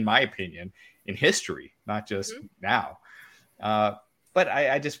wrestler, in my opinion, in history, not just now. But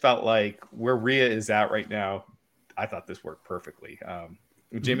I just felt like where Rhea is at right now, I thought this worked perfectly.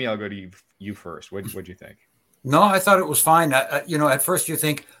 Jimmy, I'll go to you first. What'd you think? No, I thought it was fine. At first you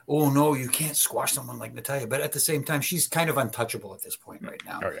think, oh no, you can't squash someone like Natalya, but at the same time, she's kind of untouchable at this point right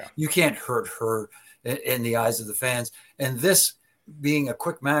now. Oh, yeah. You can't hurt her in the eyes of the fans. And this being a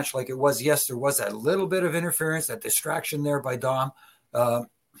quick match like it was, yes, there was that little bit of interference, that distraction there by Dom,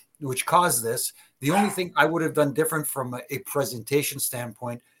 which caused this. The only thing I would have done different from a presentation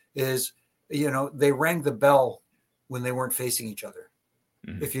standpoint is, they rang the bell when they weren't facing each other,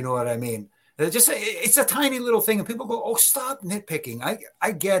 if you know what I mean. It's a tiny little thing, and people go, oh, stop nitpicking.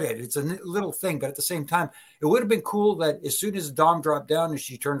 I get it. It's a little thing, but at the same time, it would have been cool that as soon as Dom dropped down and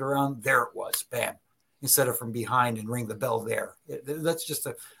she turned around, there it was, bam, instead of from behind and ring the bell there. That's just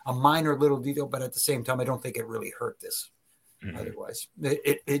a minor little detail, but at the same time, I don't think it really hurt this. Otherwise,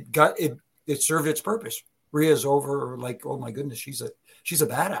 it served its purpose. Rhea's over, like, oh my goodness, she's a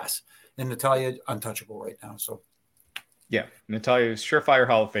badass, and Natalya untouchable right now. So, yeah, Natalya is surefire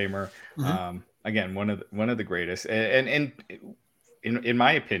Hall of Famer. Again, one of the greatest, and in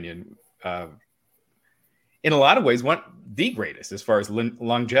my opinion, in a lot of ways, the greatest as far as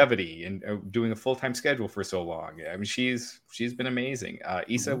longevity and doing a full-time schedule for so long. I mean, she's been amazing.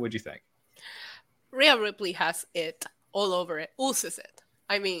 Issa, what'd you think? Rhea Ripley has it all over it, oozes it.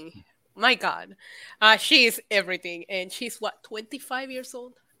 I mean, my God, she is everything, and she's 25 years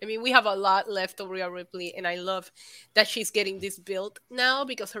old. I mean, we have a lot left of Rhea Ripley, and I love that she's getting this build now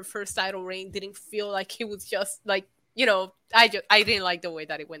because her first title reign didn't feel like it was just like, I didn't like the way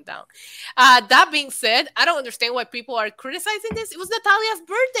that it went down. That being said, I don't understand why people are criticizing this. It was Natalia's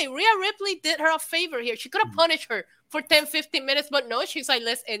birthday. Rhea Ripley did her a favor here. She could have punished her for 10, 15 minutes, but no, she's like,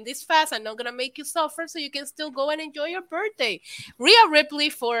 let's end this fast. I'm not going to make you suffer so you can still go and enjoy your birthday. Rhea Ripley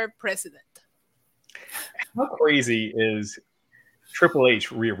for president. How crazy is Triple H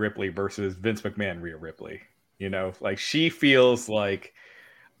Rhea Ripley versus Vince McMahon Rhea Ripley? Like she feels like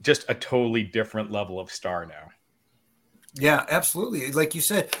just a totally different level of star now. Yeah, absolutely. Like you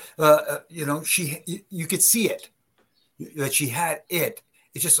said, you could see it, that she had it.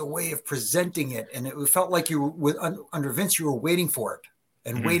 It's just a way of presenting it. And it felt like you were under Vince, you were waiting for it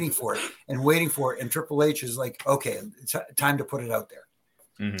and waiting for it and waiting for it. And Triple H is like, okay, it's time to put it out there.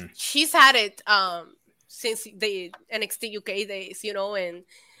 Mm-hmm. She's had it since the NXT UK days, and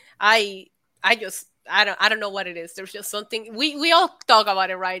I don't know what it is. There's just something we all talk about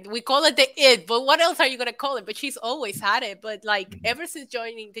it, right? We call it the it, but what else are you gonna call it? But she's always had it. But like ever since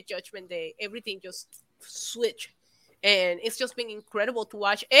joining the Judgment Day, everything just switched, and it's just been incredible to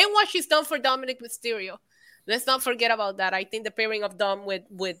watch. And what she's done for Dominic Mysterio, let's not forget about that. I think the pairing of Dom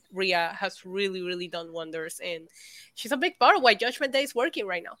with Rhea has really, really done wonders, and she's a big part of why Judgment Day is working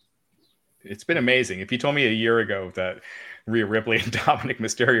right now. It's been amazing. If you told me a year ago that Rhea Ripley and Dominic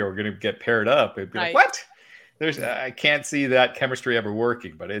Mysterio were going to get paired up, it'd be like, what? I can't see that chemistry ever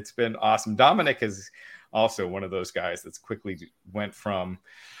working, but it's been awesome. Dominic is also one of those guys that's quickly went from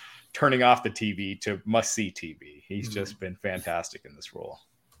turning off the TV to must-see TV. He's just been fantastic in this role.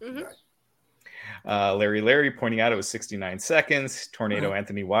 Mm-hmm. Larry pointing out it was 69 seconds. Tornado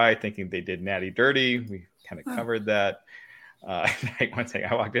Anthony Y thinking they did Natty dirty. We kind of covered that. One thing,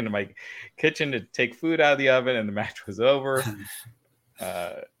 I walked into my kitchen to take food out of the oven and the match was over.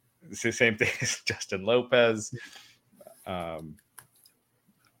 It's the same thing as Justin Lopez. Well,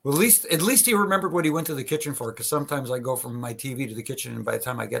 at least he remembered what he went to the kitchen for, because sometimes I go from my TV to the kitchen and by the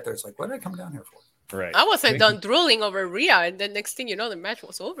time I get there it's like, what did I come down here for? Right. I wasn't done drooling over Rhea, and the next thing you know, the match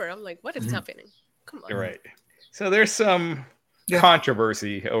was over. I'm like, what is happening? Come on. Right. So there's some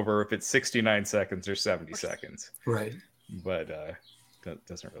controversy over if it's 69 seconds or 70 seconds. Right. But that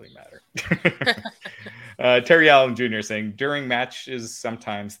doesn't really matter. Terry Allen Jr. saying, during matches,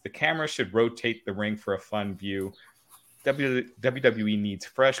 sometimes the camera should rotate the ring for a fun view. WWE needs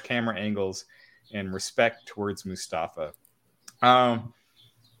fresh camera angles and respect towards Mustafa.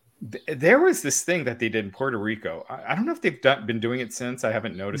 There was this thing that they did in Puerto Rico. I don't know if they've been doing it since. I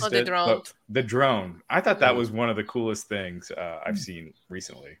haven't noticed it. But the drone. I thought that was one of the coolest things I've seen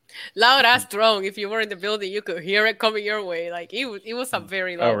recently. Loud ass drone. If you were in the building, you could hear it coming your way. Like it was a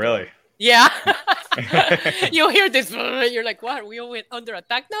very loud. Oh, really? Drone. Yeah. You'll hear this. You're like, what? Are we all under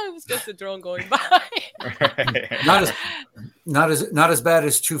attack now? It was just a drone going by. Not as bad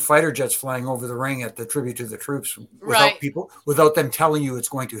as two fighter jets flying over the ring at the tribute to the troops without them telling you it's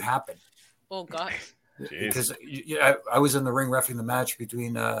going to happen. Oh God! Because I was in the ring reffing the match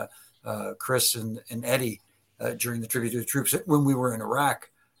between Chris and Eddie during the tribute to the troops when we were in Iraq,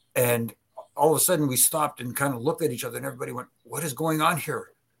 and all of a sudden we stopped and kind of looked at each other, and everybody went, "What is going on here?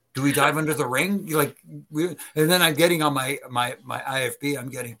 Do we dive under the ring?" And then I'm getting on my IFB. I'm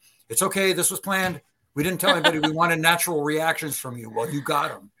getting, it's okay. This was planned. We didn't tell anybody we wanted natural reactions from you. Well, you got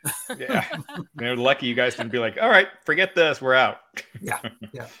them. Yeah. They're lucky you guys didn't be like, all right, forget this. We're out. Yeah.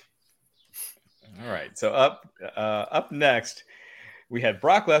 All right. So up next, we had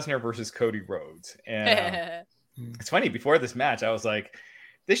Brock Lesnar versus Cody Rhodes. And it's funny, before this match, I was like,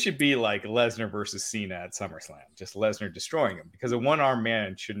 this should be like Lesnar versus Cena at SummerSlam. Just Lesnar destroying him, because a one-armed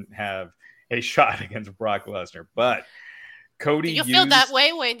man shouldn't have a shot against Brock Lesnar. But Cody, did you feel that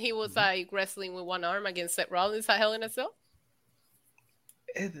way when he was like wrestling with one arm against Seth Rollins at Hell in a Cell?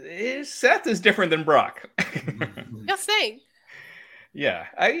 Seth is different than Brock. Just saying. Yeah,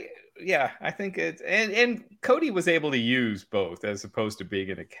 I think it's and Cody was able to use both as opposed to being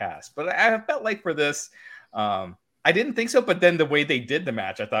in a cast. But I felt like for this, I didn't think so. But then the way they did the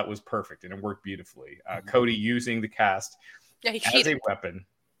match, I thought was perfect and it worked beautifully. Cody using the cast as a weapon.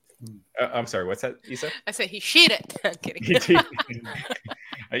 I'm sorry, what's that, Issa? I said he cheated. I'm kidding.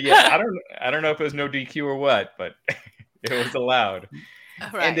 Yeah, I don't know if it was no DQ or what, but it was allowed.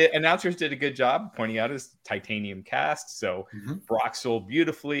 Right. And the announcers did a good job pointing out his titanium cast. So Brock sold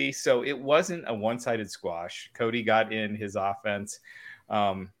beautifully. So it wasn't a one-sided squash. Cody got in his offense.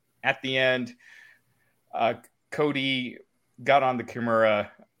 At the end, Cody got on the Kimura.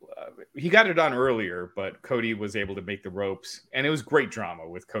 He got it on earlier, but Cody was able to make the ropes. And it was great drama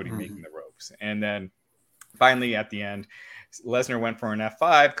with Cody making the ropes. And then Finally, at the end, Lesnar went for an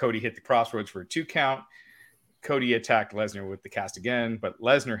F5. Cody hit the crossroads for a 2 count. Cody attacked Lesnar with the cast again, but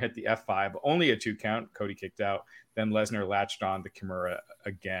Lesnar hit the F5, only a 2 count. Cody kicked out. Then Lesnar latched on the Kimura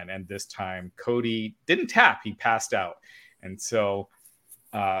again, and this time Cody didn't tap. He passed out. And so,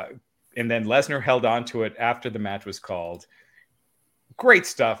 and then Lesnar held on to it after the match was called. Great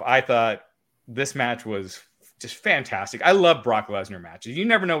stuff. I thought this match was just fantastic. I love Brock Lesnar matches. You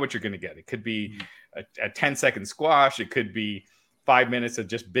never know what you're going to get. It could be a 10-second squash. It could be 5 minutes of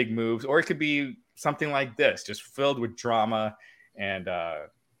just big moves, or it could be something like this, just filled with drama. And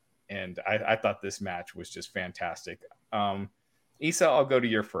I thought this match was just fantastic. Issa, I'll go to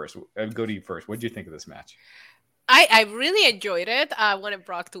you first. What did you think of this match? I really enjoyed it. I wanted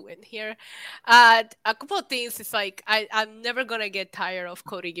Brock to win here. A couple of things. It's like I'm never going to get tired of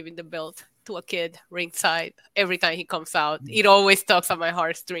Cody giving the belt to a kid ringside every time he comes out. It always tugs on my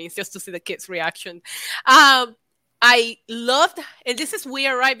heartstrings just to see the kid's reaction. I loved, and this is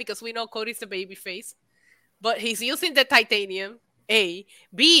weird, right? Because we know Cody's the baby face, but he's using the titanium, A.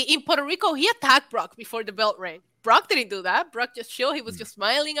 B, in Puerto Rico, he attacked Brock before the belt rang. Brock didn't do that. Brock just chilled. He was just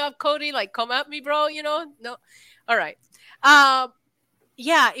smiling at Cody, like, come at me, bro, No. All right.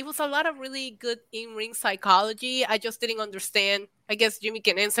 Yeah, it was a lot of really good in-ring psychology. I just didn't understand. I guess Jimmy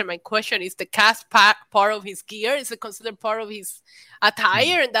can answer my question. Is the cast part of his gear? Is it considered part of his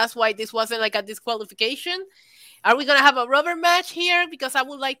attire? And that's why this wasn't like a disqualification? Are we going to have a rubber match here? Because I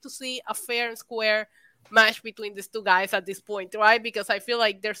would like to see a fair and square match between these two guys at this point, right? Because I feel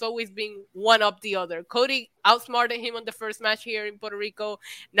like there's always been one up the other. Cody outsmarted him on the first match here in Puerto Rico.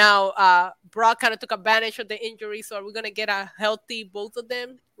 Now, Brock kind of took advantage of the injury. So are we going to get a healthy, both of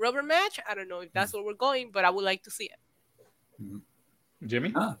them, rubber match? I don't know if that's where we're going, but I would like to see it.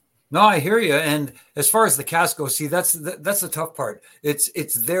 Jimmy? No, I hear you. And as far as the cast goes, see, that's the tough part.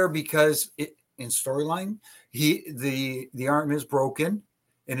 It's there because in storyline, the arm is broken,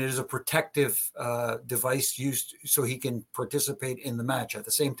 and it is a protective device used so he can participate in the match. At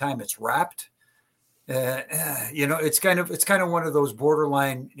the same time, it's wrapped. It's kind of one of those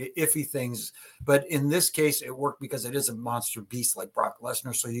borderline iffy things. But in this case, it worked because it is a monster beast like Brock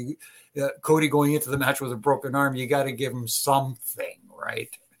Lesnar. So Cody going into the match with a broken arm, you got to give him something,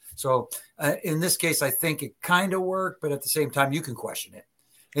 right? So in this case, I think it kind of worked, but at the same time, you can question it.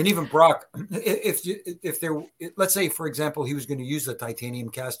 And even Brock, let's say, for example, he was going to use the titanium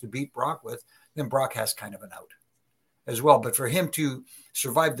cast to beat Brock with, then Brock has kind of an out as well. But for him to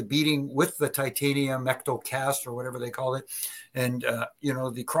survive the beating with the titanium ecto cast or whatever they call it, and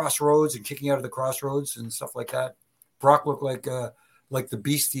the crossroads and kicking out of the crossroads and stuff like that, Brock looked like the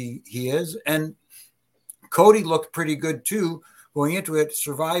beast he is, and Cody looked pretty good too going into it,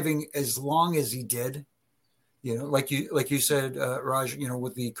 surviving as long as he did. Like you said, Raj,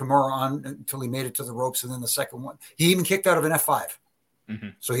 with the Kimura on until he made it to the ropes. And then the second one, he even kicked out of an F5. Mm-hmm.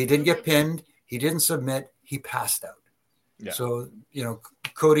 So he didn't get pinned. He didn't submit. He passed out. Yeah. So,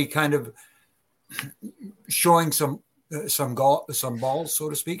 Cody kind of showing some balls, so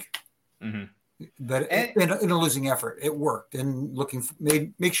to speak. Mm-hmm. But in a losing effort, it worked. And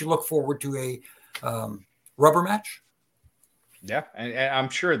makes you look forward to a rubber match. Yeah. And I'm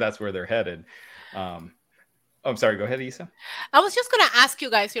sure that's where they're headed. I'm sorry. Go ahead, Issa. I was just going to ask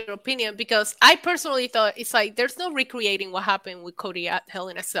you guys your opinion because I personally thought it's like there's no recreating what happened with Cody at Hell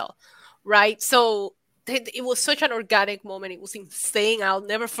in a Cell, right? So it was such an organic moment. It was insane. I'll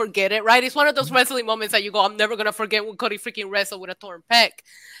never forget it, right? It's one of those wrestling moments that you go, I'm never going to forget when Cody freaking wrestled with a torn pec.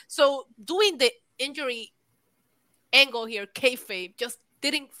 So doing the injury angle here, kayfabe, just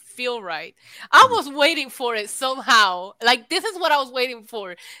didn't feel right. I was waiting for it somehow. Like, this is what I was waiting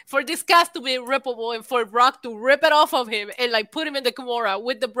for this cast to be rippable and for Brock to rip it off of him and like put him in the Kimura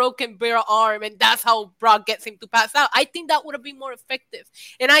with the broken bare arm, and that's how Brock gets him to pass out. I think that would have been more effective,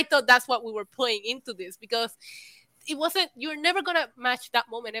 and I thought that's what we were playing into this because it wasn't. You're never gonna match that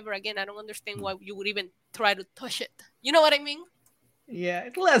moment ever again. I don't understand why you would even try to touch it. You know what I mean? Yeah,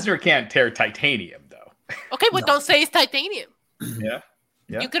 Lesnar can't tear titanium though. Okay, but don't say it's titanium. Yeah.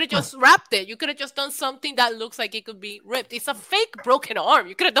 Yeah. You could have just wrapped it. You could have just done something that looks like it could be ripped. It's a fake broken arm.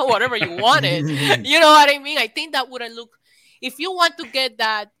 You could have done whatever you wanted. You know what I mean? I think that would have looked, if you want to get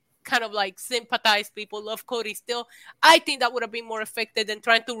that kind of like sympathize people, love Cody still, I think that would have been more effective than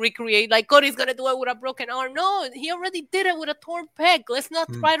trying to recreate like Cody's going to do it with a broken arm. No, he already did it with a torn peg. Let's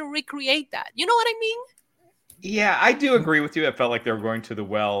not try to recreate that. You know what I mean? Yeah, I do agree with you. I felt like they were going to the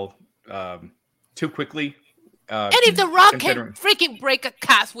well too quickly. And if The Rock can freaking break a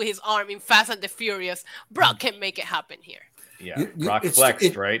cast with his arm in Fast and the Furious, Brock can make it happen here. Yeah, Brock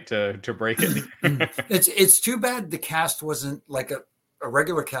flexed, right, to break it. It's too bad the cast wasn't like a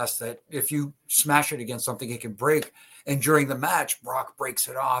regular cast that if you smash it against something, it can break. And during the match, Brock breaks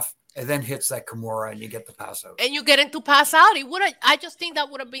it off and then hits that Kimura and you get the pass out. And you get him to pass out. I just think that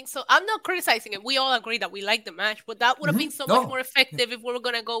would have been so. I'm not criticizing it. We all agree that we like the match, but that would have been so much more effective if we were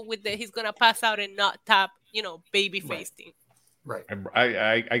gonna go with the he's gonna pass out and not tap, baby face thing. Right.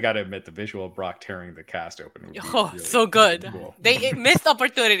 I got to admit, the visual of Brock tearing the cast open would be really so good. Cool. They missed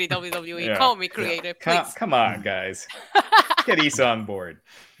opportunity, WWE. Yeah. Call me creative, please. Come on, guys. Get Issa on board.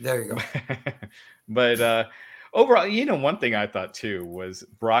 There you go. But overall, one thing I thought too was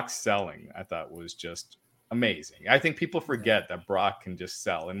Brock's selling. I thought was just amazing. I think people forget that Brock can just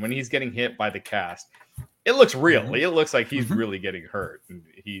sell, and when he's getting hit by the cast, it looks real. Mm-hmm. It looks like he's really getting hurt, and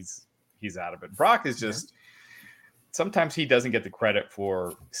he's out of it. Brock is just. Sometimes he doesn't get the credit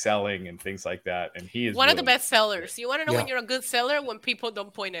for selling and things like that, and he is one of the best sellers. You want to know when you're a good seller? When people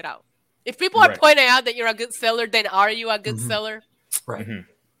don't point it out. If people are pointing out that you're a good seller, then are you a good seller? Right. Mm-hmm.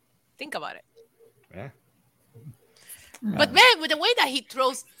 Think about it. Yeah. But man, with the way that he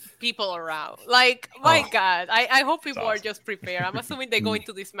throws people around, like my God, I hope people are just prepared. I'm assuming they go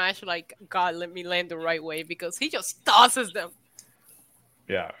into this match like, God, let me land the right way, because he just tosses them.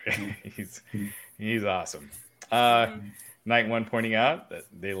 Yeah, he's awesome. Night One pointing out that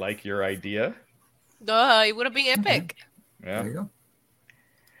they like your idea. It would have been epic. Yeah. There you go.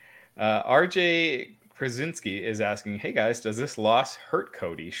 RJ Krasinski is asking, hey guys, does this loss hurt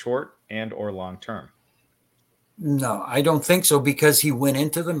Cody short and or long term? No, I don't think so, because he went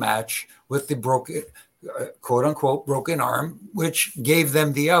into the match with the broken, quote unquote, broken arm, which gave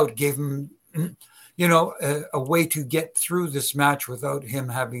them the out, gave him, a way to get through this match without him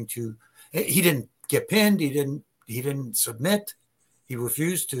having to. He didn't get pinned. He didn't submit. He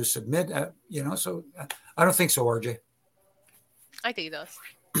refused to submit. So I don't think so, RJ. I think he does.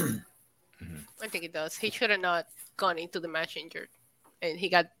 I think it does. He should have not gone into the match injured, and he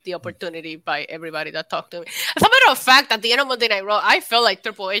got the opportunity by everybody that talked to him. As a matter of fact, at the end of Monday Night Raw, I felt like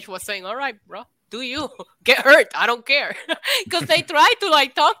Triple H was saying, "All right, bro, do you get hurt? I don't care," because they tried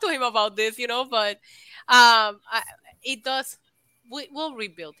to talk to him about this, But it does. We'll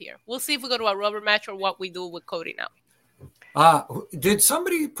rebuild here. We'll see if we go to a rubber match or what we do with Cody now. Did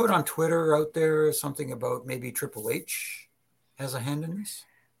somebody put on Twitter out there something about maybe Triple H has a hand in this?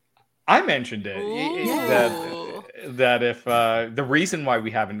 I mentioned it. That if the reason why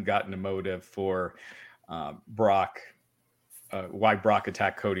we haven't gotten a motive for Brock, why Brock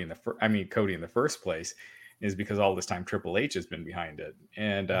attacked Cody in the first place, is because all this time Triple H has been behind it,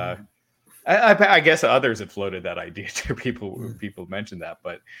 and. I guess others have floated that idea to people. People mentioned that,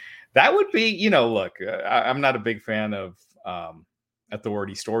 but that would be, look, I'm not a big fan of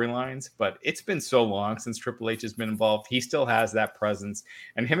authority storylines, but it's been so long since Triple H has been involved. He still has that presence,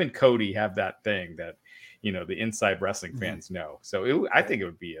 and him and Cody have that thing that, the inside wrestling fans know. So I think it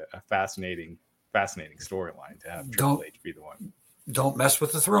would be a fascinating storyline to have Triple H be the one. Don't mess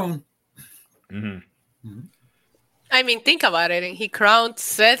with the throne. Mm-hmm. Mm-hmm. I mean, think about it. And he crowned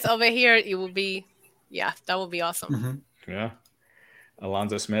Seth over here. It would be, that would be awesome. Mm-hmm. Yeah.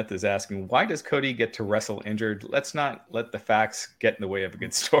 Alonzo Smith is asking, why does Cody get to wrestle injured? Let's not let the facts get in the way of a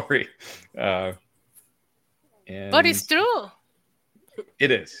good story. But it's true.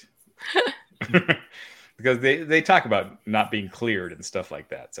 It is. Because they talk about not being cleared and stuff like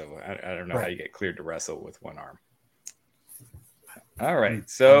that. So I don't know how you get cleared to wrestle with one arm. All right.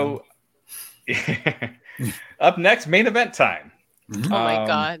 So... Up next, main event time. Oh my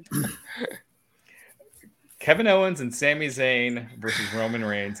God. Kevin Owens and Sami Zayn versus Roman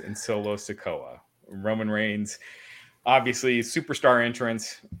Reigns and Solo Sikoa. Roman Reigns, obviously, superstar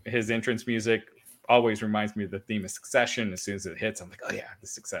entrance. His entrance music always reminds me of the theme of Succession. As soon as it hits, I'm like, oh yeah, the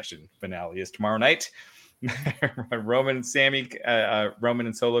Succession finale is tomorrow night. Roman and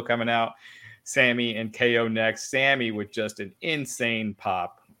Solo coming out. Sami and KO next. Sami with just an insane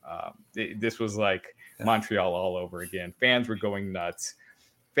pop. This was like Montreal all over again. Fans were going nuts.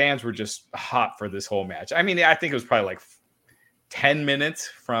 Fans were just hot for this whole match. I mean, I think it was probably like 10 minutes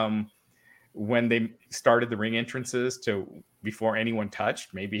from when they started the ring entrances to before anyone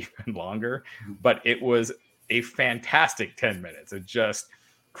touched, maybe even longer. But it was a fantastic 10 minutes of just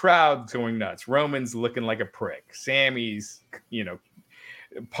crowds going nuts. Roman's looking like a prick. Sammy's,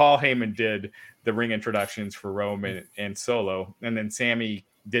 Paul Heyman did the ring introductions for Roman and Solo, and then Sami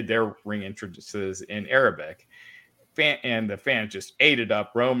did their ring entrances in Arabic. And the fans just ate it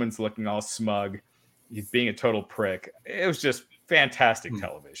up. Roman's looking all smug. He's being a total prick. It was just fantastic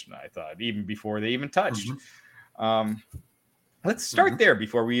television, I thought, even before they even touched. Let's start there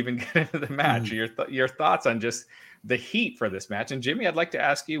before we even get into the match. Your thoughts on just the heat for this match. And Jimmy, I'd like to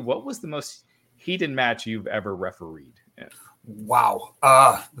ask you, what was the most heated match you've ever refereed? Wow,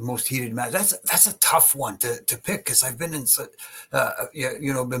 the most heated match. That's a tough one to pick because I've been in,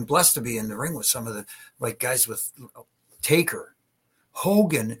 been blessed to be in the ring with some of the guys with Taker,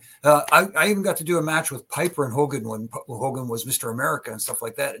 Hogan. I even got to do a match with Piper and Hogan when Hogan was Mr. America and stuff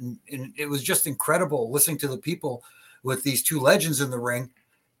like that, and it was just incredible listening to the people with these two legends in the ring,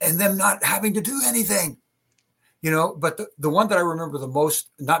 and them not having to do anything, But the one that I remember the most,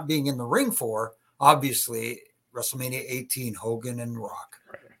 not being in the ring for, obviously, WrestleMania 18, Hogan and Rock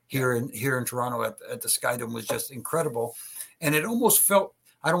here in Toronto at the Skydome was just incredible. And it almost felt,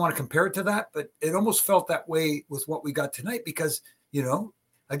 I don't want to compare it to that, but it almost felt that way with what we got tonight because,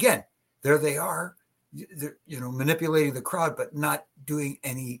 again, there they are, manipulating the crowd, but not doing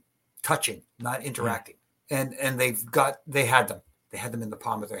any touching, not interacting. Mm-hmm. And they had them in the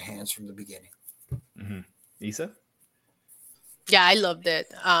palm of their hands from the beginning. Mm-hmm. Isa? Yeah, I loved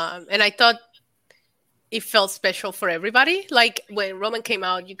it. And I thought it felt special for everybody. Like when Roman came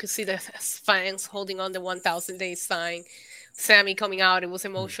out, you could see the fans holding on the 1,000 days sign. Sammy coming out, it was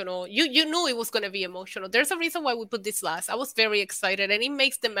emotional. You knew it was going to be emotional. There's a reason why we put this last. I was very excited, and it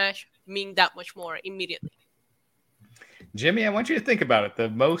makes the match mean that much more immediately. Jimmy, I want you to think about it. The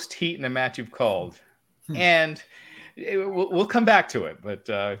most heat in a match you've called. And we'll come back to it, but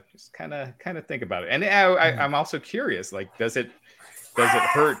just kind of think about it. And I'm also curious, like, does it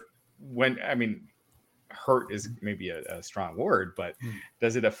hurt when, hurt is maybe a strong word, but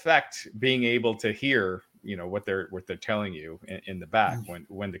does it affect being able to hear, what they're telling you in the back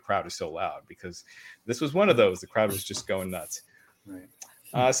when the crowd is so loud? Because this was one of those, the crowd was just going nuts.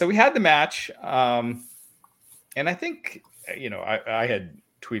 Right. So we had the match. And I think, I had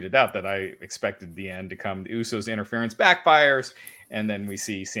tweeted out that I expected the end to come. The Usos interference backfires, and then we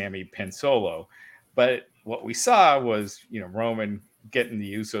see Sammy pin Solo. But what we saw was, Roman get in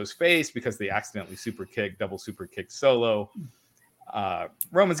the Usos' face because they accidentally double super kicked Solo.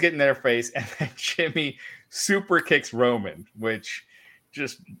 Roman's getting their face, and then Jimmy super kicks Roman, which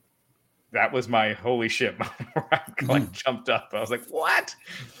just, that was my holy shit moment. I jumped up. I was like, what?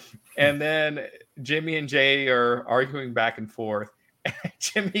 And then Jimmy and Jay are arguing back and forth, and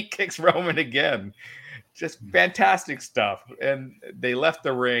Jimmy kicks Roman again. Just fantastic stuff. And they left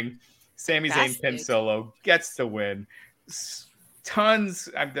the ring. Sami Zayn pins Solo, gets the win. Tons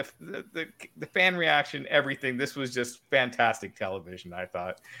of the fan reaction, everything. This was just fantastic television, I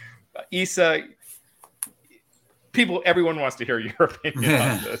thought. Isa, everyone wants to hear your opinion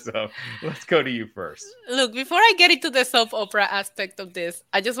on this, so let's go to you first. Look, before I get into the soap opera aspect of this,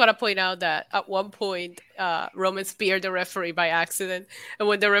 I just want to point out that at one point, Roman speared the referee by accident, and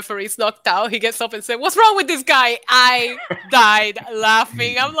when the referee's knocked out, he gets up and said, "What's wrong with this guy?" I died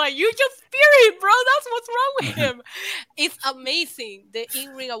laughing. I'm like, you just spear him, bro. That's what's wrong with him. It's amazing, the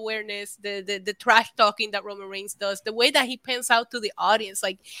in-ring awareness, the trash talking that Roman Reigns does, the way that he pans out to the audience.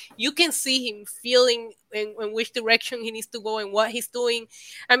 Like, you can see him feeling in which direction he needs to go and what he's doing.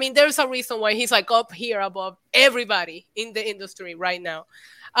 There's a reason why he's like up here above everybody in the industry right now.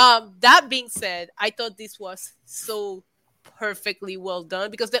 That being said, I thought this was so perfectly well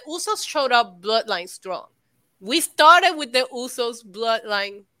done because the Usos showed up bloodline strong. We started with the Usos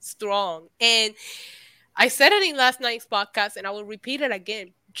bloodline strong. And I said it in last night's podcast, and I will repeat it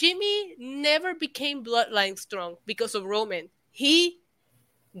again. Jimmy never became bloodline strong because of Roman. He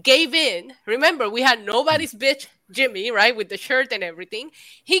gave in. Remember, we had nobody's bitch Jimmy, right, with the shirt and everything.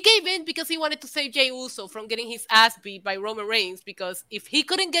 He gave in because he wanted to save Jey Uso from getting his ass beat by Roman Reigns, because if he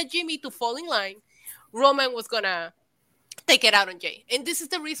couldn't get Jimmy to fall in line, Roman was going to take it out on Jey. And this is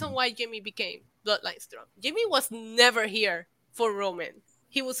the reason why Jimmy became bloodline strong. Jimmy was never here for Roman.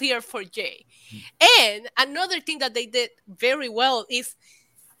 He was here for Jey. And another thing that they did very well is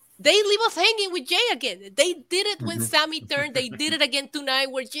they leave us hanging with Jey again. They did it when Sammy turned. They did it again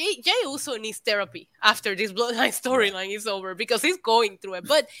tonight, where Jey also needs therapy after this bloodline storyline is over, because he's going through it.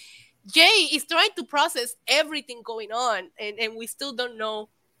 But Jey is trying to process everything going on, and we still don't know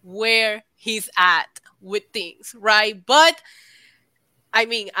where he's at with things, right? But,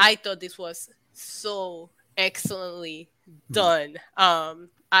 I thought this was so excellently done.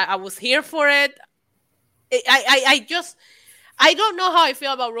 I was here for it. I don't know how I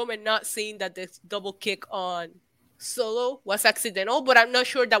feel about Roman not seeing that this double kick on Solo was accidental, but I'm not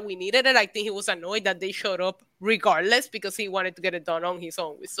sure that we needed it. I think he was annoyed that they showed up regardless, because he wanted to get it done on his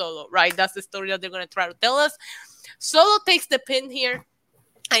own with Solo, right? That's the story that they're going to try to tell us. Solo takes the pin here.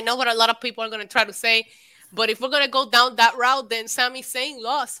 I know what a lot of people are going to try to say, but if we're going to go down that route, then Sami Zayn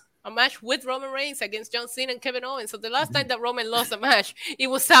lost a match with Roman Reigns against John Cena and Kevin Owens. So the last time that Roman lost a match, it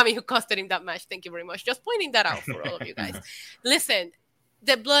was Sami who costed him that match. Thank you very much. Just pointing that out for all of you guys. Listen,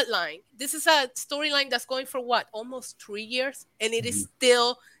 the bloodline. This is a storyline that's going for what? Almost 3 years. And it is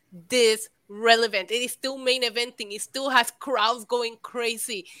still this relevant. It is still main eventing. It still has crowds going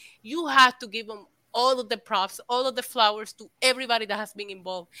crazy. You have to give them all of the props, all of the flowers to everybody that has been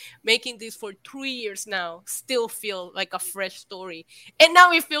involved, making this for 3 years now still feel like a fresh story. And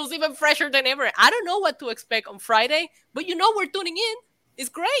now it feels even fresher than ever. I don't know what to expect on Friday, but we're tuning in. It's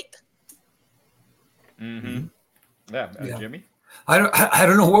great. Mm-hmm. Yeah. Jimmy? I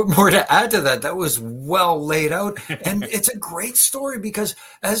don't know what more to add to that. That was well laid out. And it's a great story because,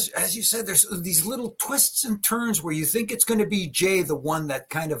 as you said, there's these little twists and turns where you think it's going to be Jay, the one that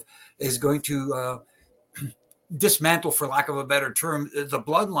kind of is going to dismantle, for lack of a better term, the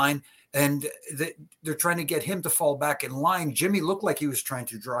bloodline. And they're trying to get him to fall back in line. Jimmy looked like he was trying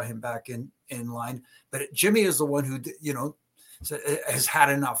to draw him back in line. But Jimmy is the one who, has had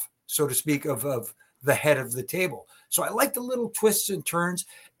enough, so to speak, of the head of the table. So I like the little twists and turns.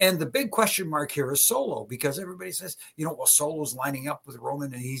 And the big question mark here is Solo, because everybody says, Solo's lining up with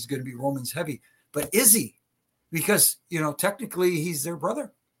Roman and he's going to be Roman's heavy. But is he? Because, technically he's their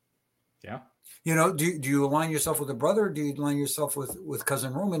brother. Yeah. Do you align yourself with a brother? Or do you align yourself with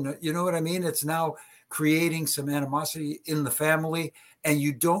cousin Roman? You know what I mean? It's now creating some animosity in the family, and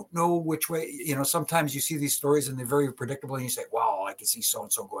you don't know which way. Sometimes you see these stories and they're very predictable, and you say, "Wow, I can see so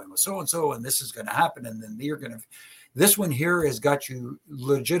and so going with so and so, and this is going to happen." And then you're going to. This one here has got you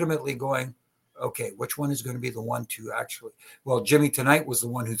legitimately going, okay, which one is going to be the one to actually? Well, Jimmy tonight was the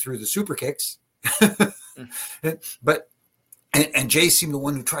one who threw the super kicks, but. And Jay seemed the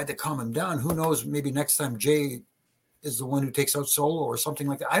one who tried to calm him down. Who knows? Maybe next time Jay is the one who takes out Solo or something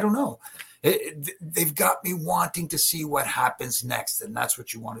like that. I don't know. They've got me wanting to see what happens next, and that's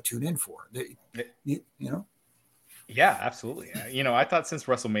what you want to tune in for. Yeah, absolutely. I thought since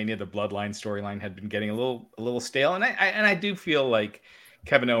WrestleMania, the Bloodline storyline had been getting a little stale, and I do feel like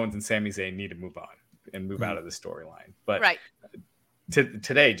Kevin Owens and Sami Zayn need to move on and move out of the storyline. But right.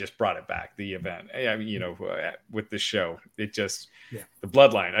 Today just brought it back, the event. With the show, it just the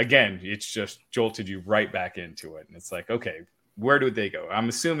bloodline again. It's just jolted you right back into it, and it's like, okay, where do they go? I'm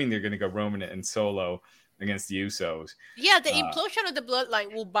assuming they're going to go Roman and Solo against the Usos. Yeah, the implosion of the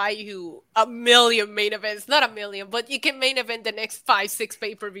bloodline will buy you a million main events. Not a million, but you can main event the next 5-6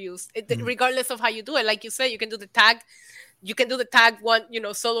 pay-per-views, regardless of how you do it. Like you said, you can do the tag. You can do the tag one,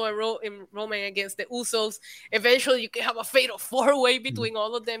 Solo and Roman against the Usos. Eventually, you can have a fatal 4-way between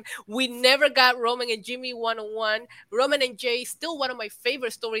all of them. We never got Roman and Jimmy one-on-one. Roman and Jay, still one of my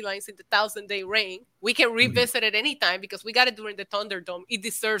favorite storylines in the 1,000-day reign. We can revisit it anytime because we got it during the Thunderdome. It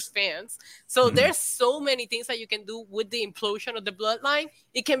deserves fans. So there's so many things that you can do with the implosion of the bloodline.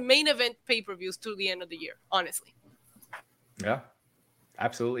 It can main event pay-per-views to the end of the year, honestly. Yeah.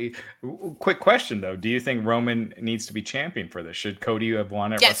 Absolutely. Quick question, though. Do you think Roman needs to be champion for this? Should Cody have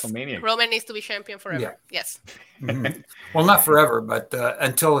won at WrestleMania? Roman needs to be champion forever. Yeah. Yes. Well, not forever, but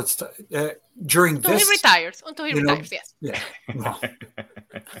until it's during until this. He retires. Until he retires, yes. Yeah. Well,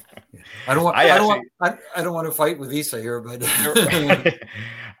 I don't want to fight with Issa here, but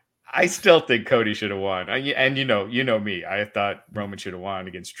I still think Cody should have won. And you know me. I thought Roman should have won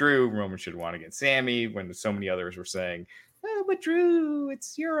against Drew. Roman should have won against Sammy when so many others were saying, oh, but Drew,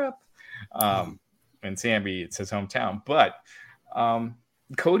 it's Europe. And Sammy, it's his hometown. But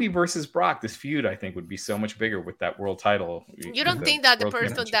Cody versus Brock, this feud, I think, would be so much bigger with that world title. You don't think that the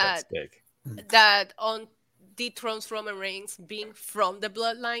person that dethrones Roman Reigns being from the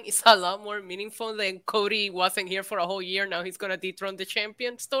bloodline is a lot more meaningful than Cody wasn't here for a whole year, now he's going to dethrone the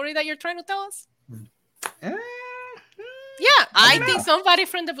champion story that you're trying to tell us? Yeah, I think somebody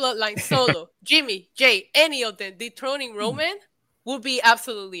from the bloodline, Solo, Jimmy, Jay, any of them dethroning Roman would be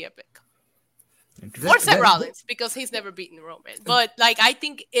absolutely epic. Or Seth Rollins, because he's never beaten Roman. But I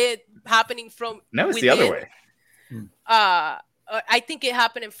think it happening from it's the other way. I think it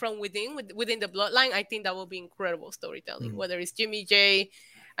happening from within the bloodline. I think that will be incredible storytelling. Whether it's Jimmy, Jay,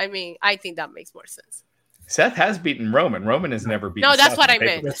 I think that makes more sense. Seth has beaten Roman. Roman has never beaten. No, that's Seth what I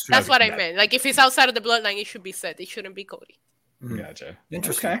meant. That's what I meant. Like if he's outside of the bloodline, it should be Seth. It shouldn't be Cody. Gotcha.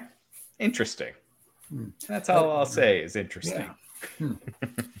 Interesting. Okay. Interesting. That's all I'll say is interesting. Yeah.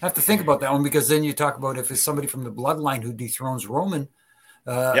 I have to think about that one because then you talk about if it's somebody from the bloodline who dethrones Roman.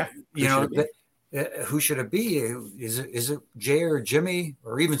 Who should it be? Is it Jay or Jimmy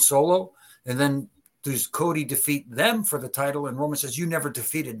or even Solo? And then does Cody defeat them for the title? And Roman says, "You never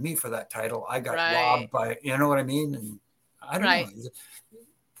defeated me for that title. I got robbed by." You know what I mean? And I don't know.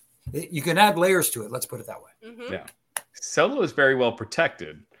 You can add layers to it. Let's put it that way. Mm-hmm. Yeah. Solo is very well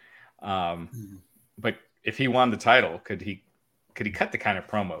protected, but if he won the title, could he could he cut the kind of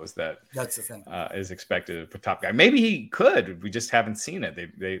promos that's the thing is expected of a top guy? Maybe he could. We just haven't seen it.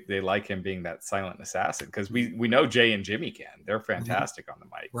 They like him being that silent assassin because we know Jay and Jimmy can. They're fantastic on the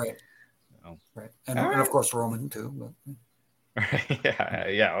mic. Right. So, right. And of course Roman too. But...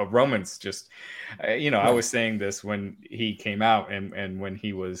 yeah. Roman's just, right. I was saying this when he came out and when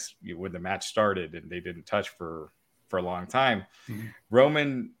when the match started and they didn't touch for a long time. Mm-hmm.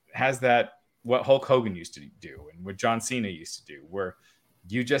 Roman has that, what Hulk Hogan used to do and what John Cena used to do, where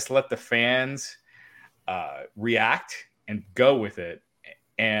you just let the fans react and go with it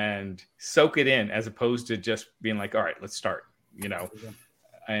and soak it in, as opposed to just being like, all right, let's start,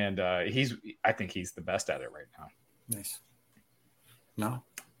 and I think he's the best at it right now. Nice. No,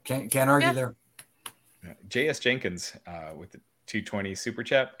 can't argue there. JS Jenkins with the 220 super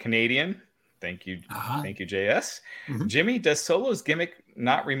chat, Canadian. Thank you. Thank you, JS. Mm-hmm. Jimmy, does Solo's gimmick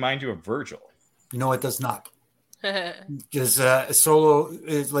not remind you of Virgil? No, it does not. Because Solo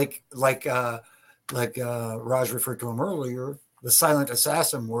is like Raj referred to him earlier, the silent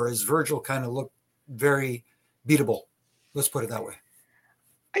assassin, whereas Virgil kind of looked very beatable. Let's put it that way.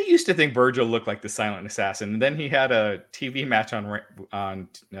 I used to think Virgil looked like the silent assassin, and then he had a TV match on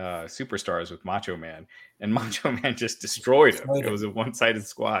Superstars with Macho Man, and Macho Man just destroyed him. It was a one-sided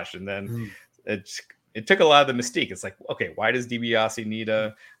squash, and then it took a lot of the mystique. It's like, okay, why does DiBiase need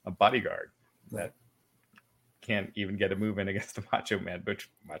a bodyguard that can't even get a move in against the Macho Man? But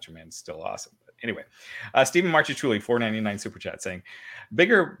Macho Man's still awesome. But anyway, Stephen Marchichuli, $4.99 super chat, saying,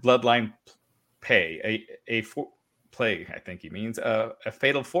 bigger bloodline pay, play, I think he means a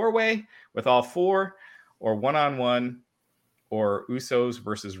fatal 4-way with all four, or 1-on-1, or Usos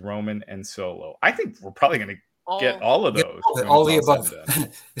versus Roman and Solo. I think we're probably going to get all of those. All the above.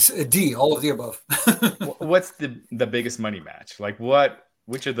 It's a D, all of the above. What's the biggest money match? Like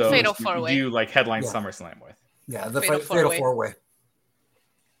which of those do you like headline SummerSlam with? Yeah, the fatal 4-way.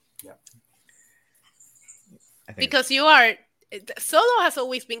 Yeah. Because Solo has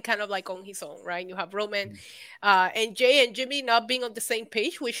always been kind of like on his own, right? You have Roman and Jay and Jimmy not being on the same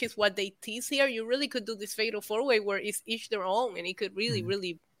page, which is what they tease here. You really could do this fatal 4-way where it's each their own, and it could really,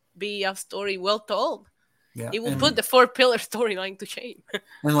 really be a story well told. Yeah, it will put the 4-pillar storyline to shame.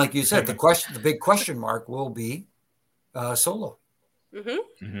 And like you said, the big question mark will be Solo.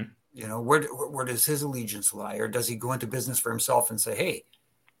 Mm-hmm. Mm-hmm. Where does his allegiance lie, or does he go into business for himself and say, hey?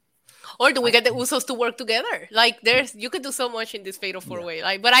 Or do we get the Usos to work together? Like, you could do so much in this fatal 4-way.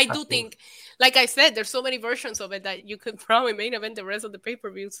 Like, but I do think, like I said, there's so many versions of it that you could probably main event the rest of the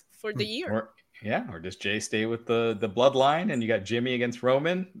pay-per-views for the year. Or does Jay stay with the bloodline and you got Jimmy against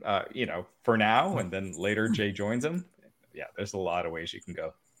Roman, for now, and then later Jay joins him. Yeah, there's a lot of ways you can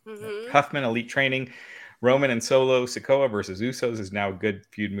go. Mm-hmm. Huffman Elite Training, Roman and Solo Sikoa versus Usos is now a good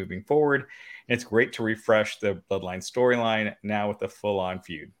feud moving forward. And it's great to refresh the bloodline storyline now with a full-on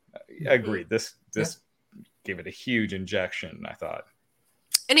feud. Agreed. This gave it a huge injection, I thought.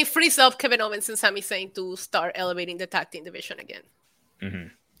 And it frees up Kevin Owens and Sami Zayn to start elevating the tag team division again. Mm-hmm.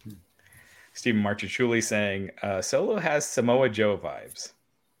 Stephen Marchichuli saying, Solo has Samoa Joe vibes.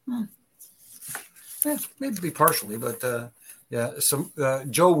 Yeah, maybe partially, but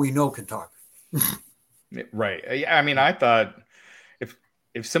Joe we know can talk. Right. I mean, I thought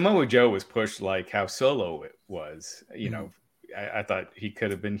if Samoa Joe was pushed like how Solo was, I thought he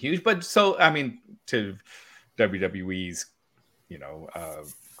could have been huge. But to WWE's,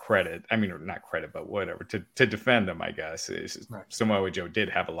 credit, or not credit, but whatever, to defend him, I guess, right. Samoa Joe did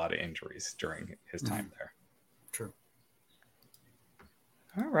have a lot of injuries during his time there. True.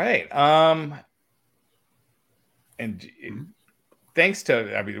 All right. And thanks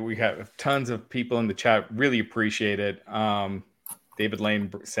to, we have tons of people in the chat. Really appreciate it. David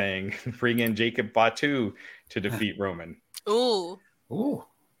Lane saying, bring in Jacob Fatu to defeat Roman. Ooh.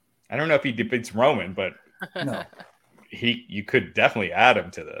 I don't know if he defeats Roman, but no, you could definitely add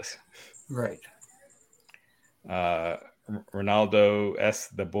him to this. Right. Ronaldo S.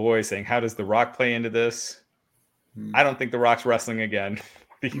 the boy saying, how does The Rock play into this? I don't think The Rock's wrestling again.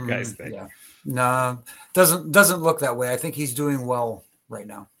 What do you guys think? Yeah. No, doesn't look that way. I think he's doing well right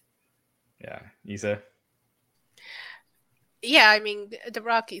now. Yeah. Isa? Yeah, The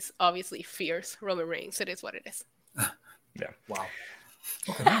Rock is obviously fierce. Roman Reigns, it is what it is. Yeah. Wow.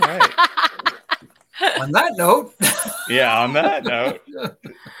 Okay. All right. On that note. Yeah, on that note.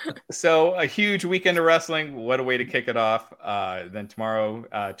 So a huge weekend of wrestling. What a way to kick it off. Then tomorrow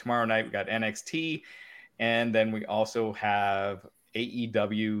night, we got NXT. And then we also have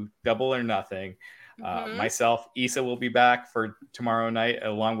AEW Double or Nothing. Myself, Issa will be back for tomorrow night,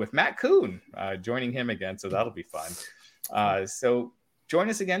 along with Matt Kuhn joining him again. So that'll be fun. So join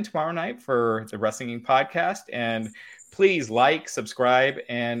us again tomorrow night for the Wrestling Podcast. And please like, subscribe,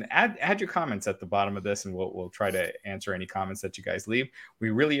 and add your comments at the bottom of this, and we'll try to answer any comments that you guys leave. We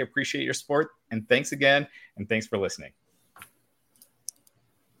really appreciate your support, and thanks again, and thanks for listening.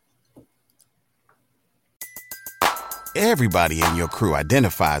 Everybody in your crew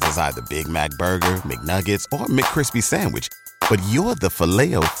identifies as either Big Mac Burger, McNuggets, or McCrispy Sandwich, but you're the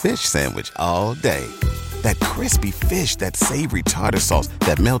Filet-O-Fish Sandwich all day. That crispy fish, that savory tartar sauce,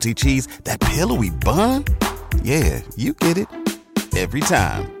 that melty cheese, that pillowy bun. Yeah, you get it. Every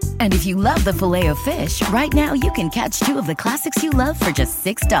time. And if you love the Filet-O-Fish, right now you can catch 2 of the classics you love for just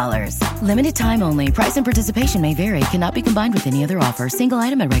 $6. Limited time only. Price and participation may vary. Cannot be combined with any other offer. Single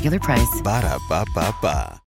item at regular price. Ba-da-ba-ba-ba.